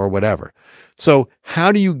budget or whatever. So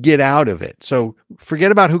how do you get out of it? So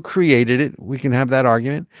forget about who created it. We can have that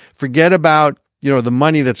argument. Forget about, the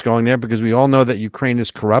money that's going there, because we all know that Ukraine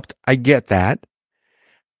is corrupt. I get that.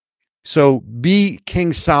 So be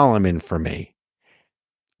King Solomon for me.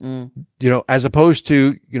 As opposed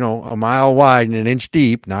to, a mile wide and an inch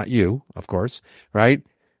deep, not you, of course, right?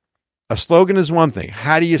 A slogan is one thing.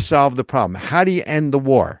 How do you solve the problem? How do you end the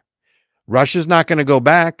war? Russia's not going to go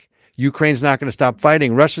back. Ukraine's not going to stop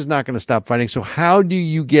fighting. Russia's not going to stop fighting. So how do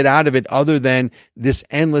you get out of it other than this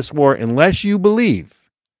endless war, unless you believe,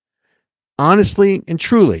 honestly and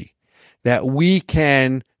truly, that we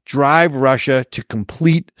can drive Russia to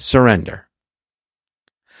complete surrender?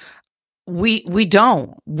 We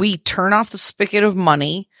don't. We turn off the spigot of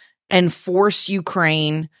money and force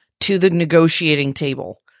Ukraine to the negotiating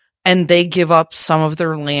table, and they give up some of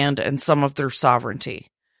their land and some of their sovereignty.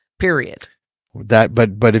 Period.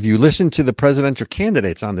 But if you listen to the presidential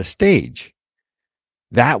candidates on the stage,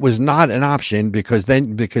 that was not an option,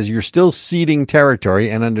 because you're still ceding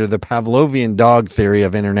territory, and under the Pavlovian dog theory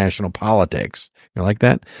of international politics. You like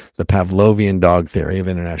that? The Pavlovian dog theory of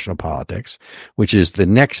international politics, which is the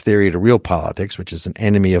next theory to real politics, which is an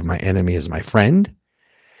enemy of my enemy is my friend.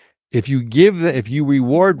 If you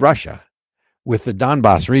reward Russia with the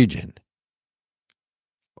Donbass region,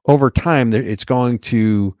 over time, it's going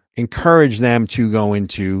to encourage them to go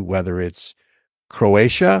into, whether it's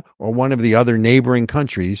Croatia or one of the other neighboring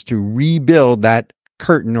countries, to rebuild that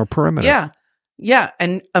curtain or perimeter. Yeah,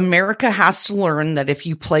 and America has to learn that if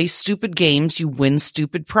you play stupid games, you win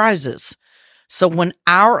stupid prizes. So when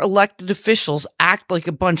our elected officials act like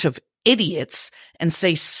a bunch of idiots and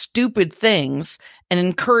say stupid things and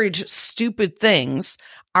encourage stupid things,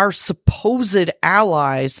 our supposed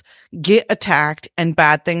allies get attacked and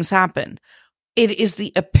bad things happen. It is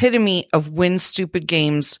the epitome of win stupid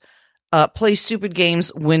games, play stupid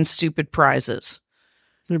games, win stupid prizes.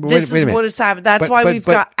 This is what is happening. That's why we've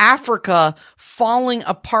got Africa falling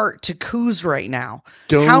apart to coups right now.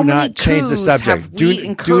 How many coups have we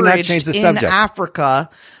encouraged in Africa?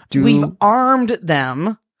 We've armed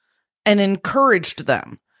them and encouraged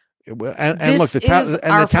them. And look, the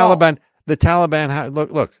Taliban.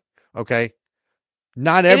 Look. Okay,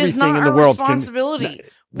 not everything in the world can.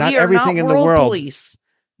 Not everything in the world. Police.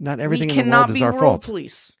 Not everything in the world is our fault.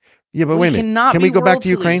 Police. Yeah, but wait a minute. Can we go back to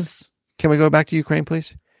Ukraine? Can we go back to Ukraine,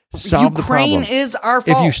 please? Solve the problem. Ukraine is our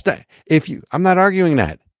fault. I'm not arguing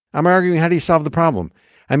that. I'm arguing how do you solve the problem?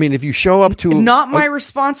 I mean, if you show up to not my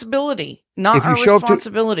responsibility, not our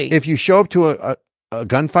responsibility. If you show up to a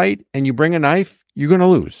gunfight and you bring a knife, you're going to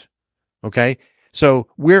lose. Okay, so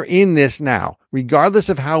we're in this now, regardless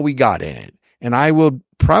of how we got in it. And I will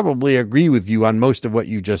probably agree with you on most of what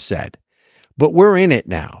you just said, but we're in it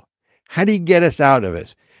now. How do you get us out of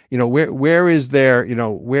it? Where is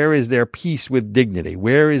there peace with dignity?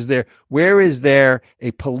 Where is there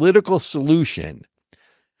a political solution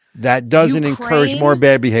that doesn't encourage more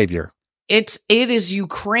bad behavior? It is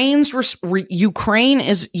Ukraine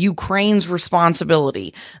is Ukraine's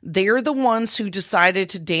responsibility. They're the ones who decided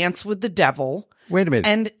to dance with the devil. Wait a minute.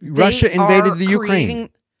 And Russia invaded the Ukraine.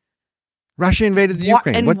 Russia invaded the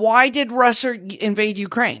Ukraine. And why did Russia invade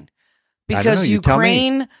Ukraine? Because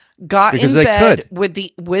Ukraine got in bed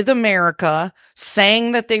with America,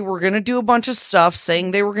 saying that they were going to do a bunch of stuff,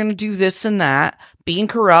 saying they were going to do this and that, being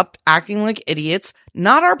corrupt, acting like idiots.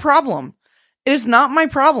 Not our problem. It is not my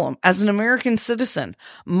problem as an American citizen.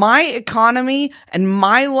 My economy and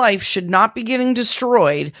my life should not be getting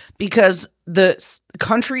destroyed because the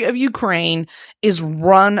country of Ukraine is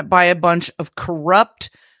run by a bunch of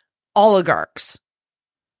corrupt oligarchs.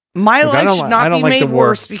 My life should not be made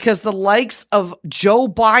worse because the likes of Joe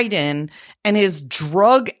Biden and his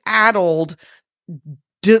drug-addled,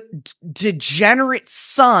 degenerate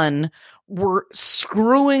son were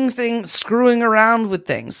screwing around with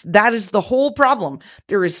things. That is the whole problem.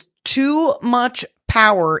 There is too much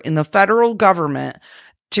power in the federal government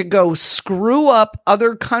to go screw up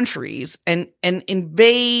other countries and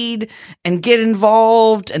invade and get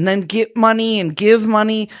involved and then get money and give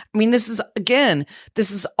money. I mean, this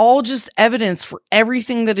is all just evidence for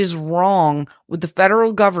everything that is wrong with the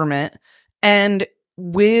federal government and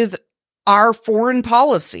with our foreign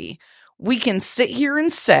policy. We can sit here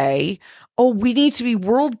and say, oh, we need to be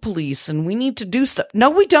world police and we need to do stuff. No,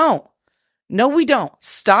 we don't.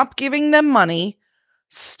 Stop giving them money.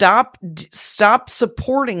 Stop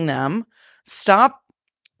supporting them. Stop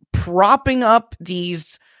propping up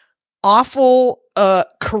these awful,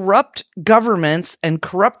 corrupt governments and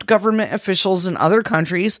corrupt government officials in other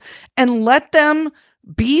countries and let them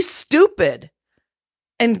be stupid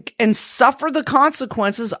and suffer the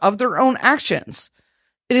consequences of their own actions.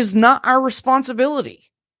 It is not our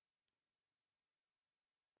responsibility.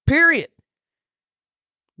 Period.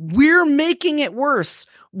 We're making it worse.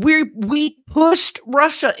 We pushed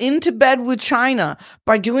Russia into bed with China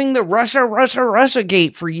by doing the Russia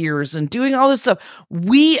gate for years and doing all this stuff.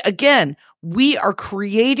 We are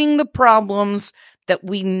creating the problems that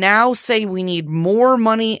we now say we need more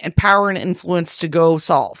money and power and influence to go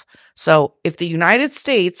solve. So if the United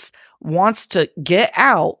States wants to get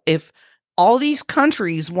out, if all these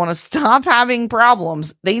countries want to stop having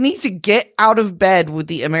problems, they need to get out of bed with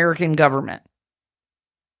the American government.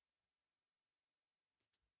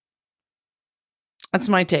 That's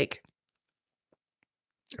my take.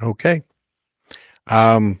 Okay.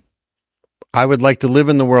 I would like to live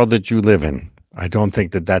in the world that you live in. I don't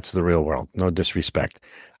think that that's the real world. No disrespect.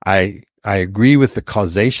 I agree with the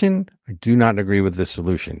causation. I do not agree with the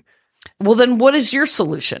solution. Well, then what is your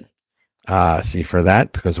solution? See, for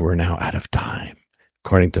that, because we're now out of time,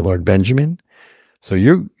 according to Lord Benjamin. So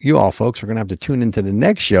you all folks are going to have to tune into the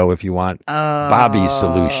next show if you want Bobby's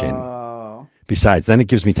solution. Besides, then it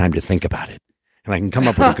gives me time to think about it. And I can come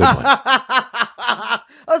up with a good one.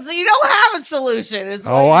 Oh, so you don't have a solution?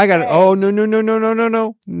 I got it. Oh,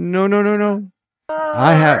 no.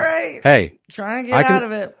 I have. Right. Hey, trying to get out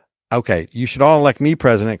of it. Okay, you should all elect me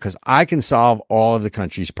president because I can solve all of the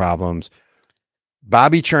country's problems.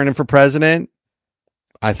 Bobby Chernin for president.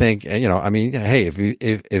 I think, I mean, hey, if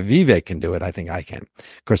Vivek can do it, I think I can.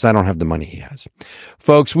 Of course, I don't have the money he has.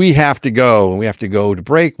 Folks, we have to go. We have to go to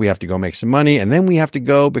break. We have to go make some money. And then we have to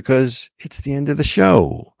go because it's the end of the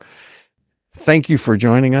show. Thank you for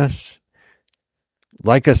joining us.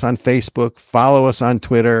 Like us on Facebook. Follow us on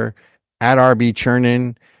Twitter. At RB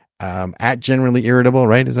Chernin. At Generally Irritable,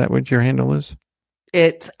 right? Is that what your handle is?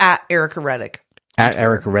 It's at Ericka Reddick. At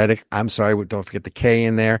Ericka Reddick. I'm sorry, don't forget the K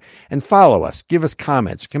in there. And follow us. Give us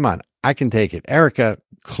comments. Come on. I can take it. Ericka,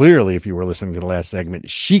 clearly, if you were listening to the last segment,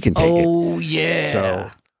 she can take it. Oh, yeah.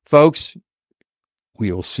 So, folks,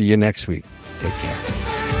 we will see you next week. Take care.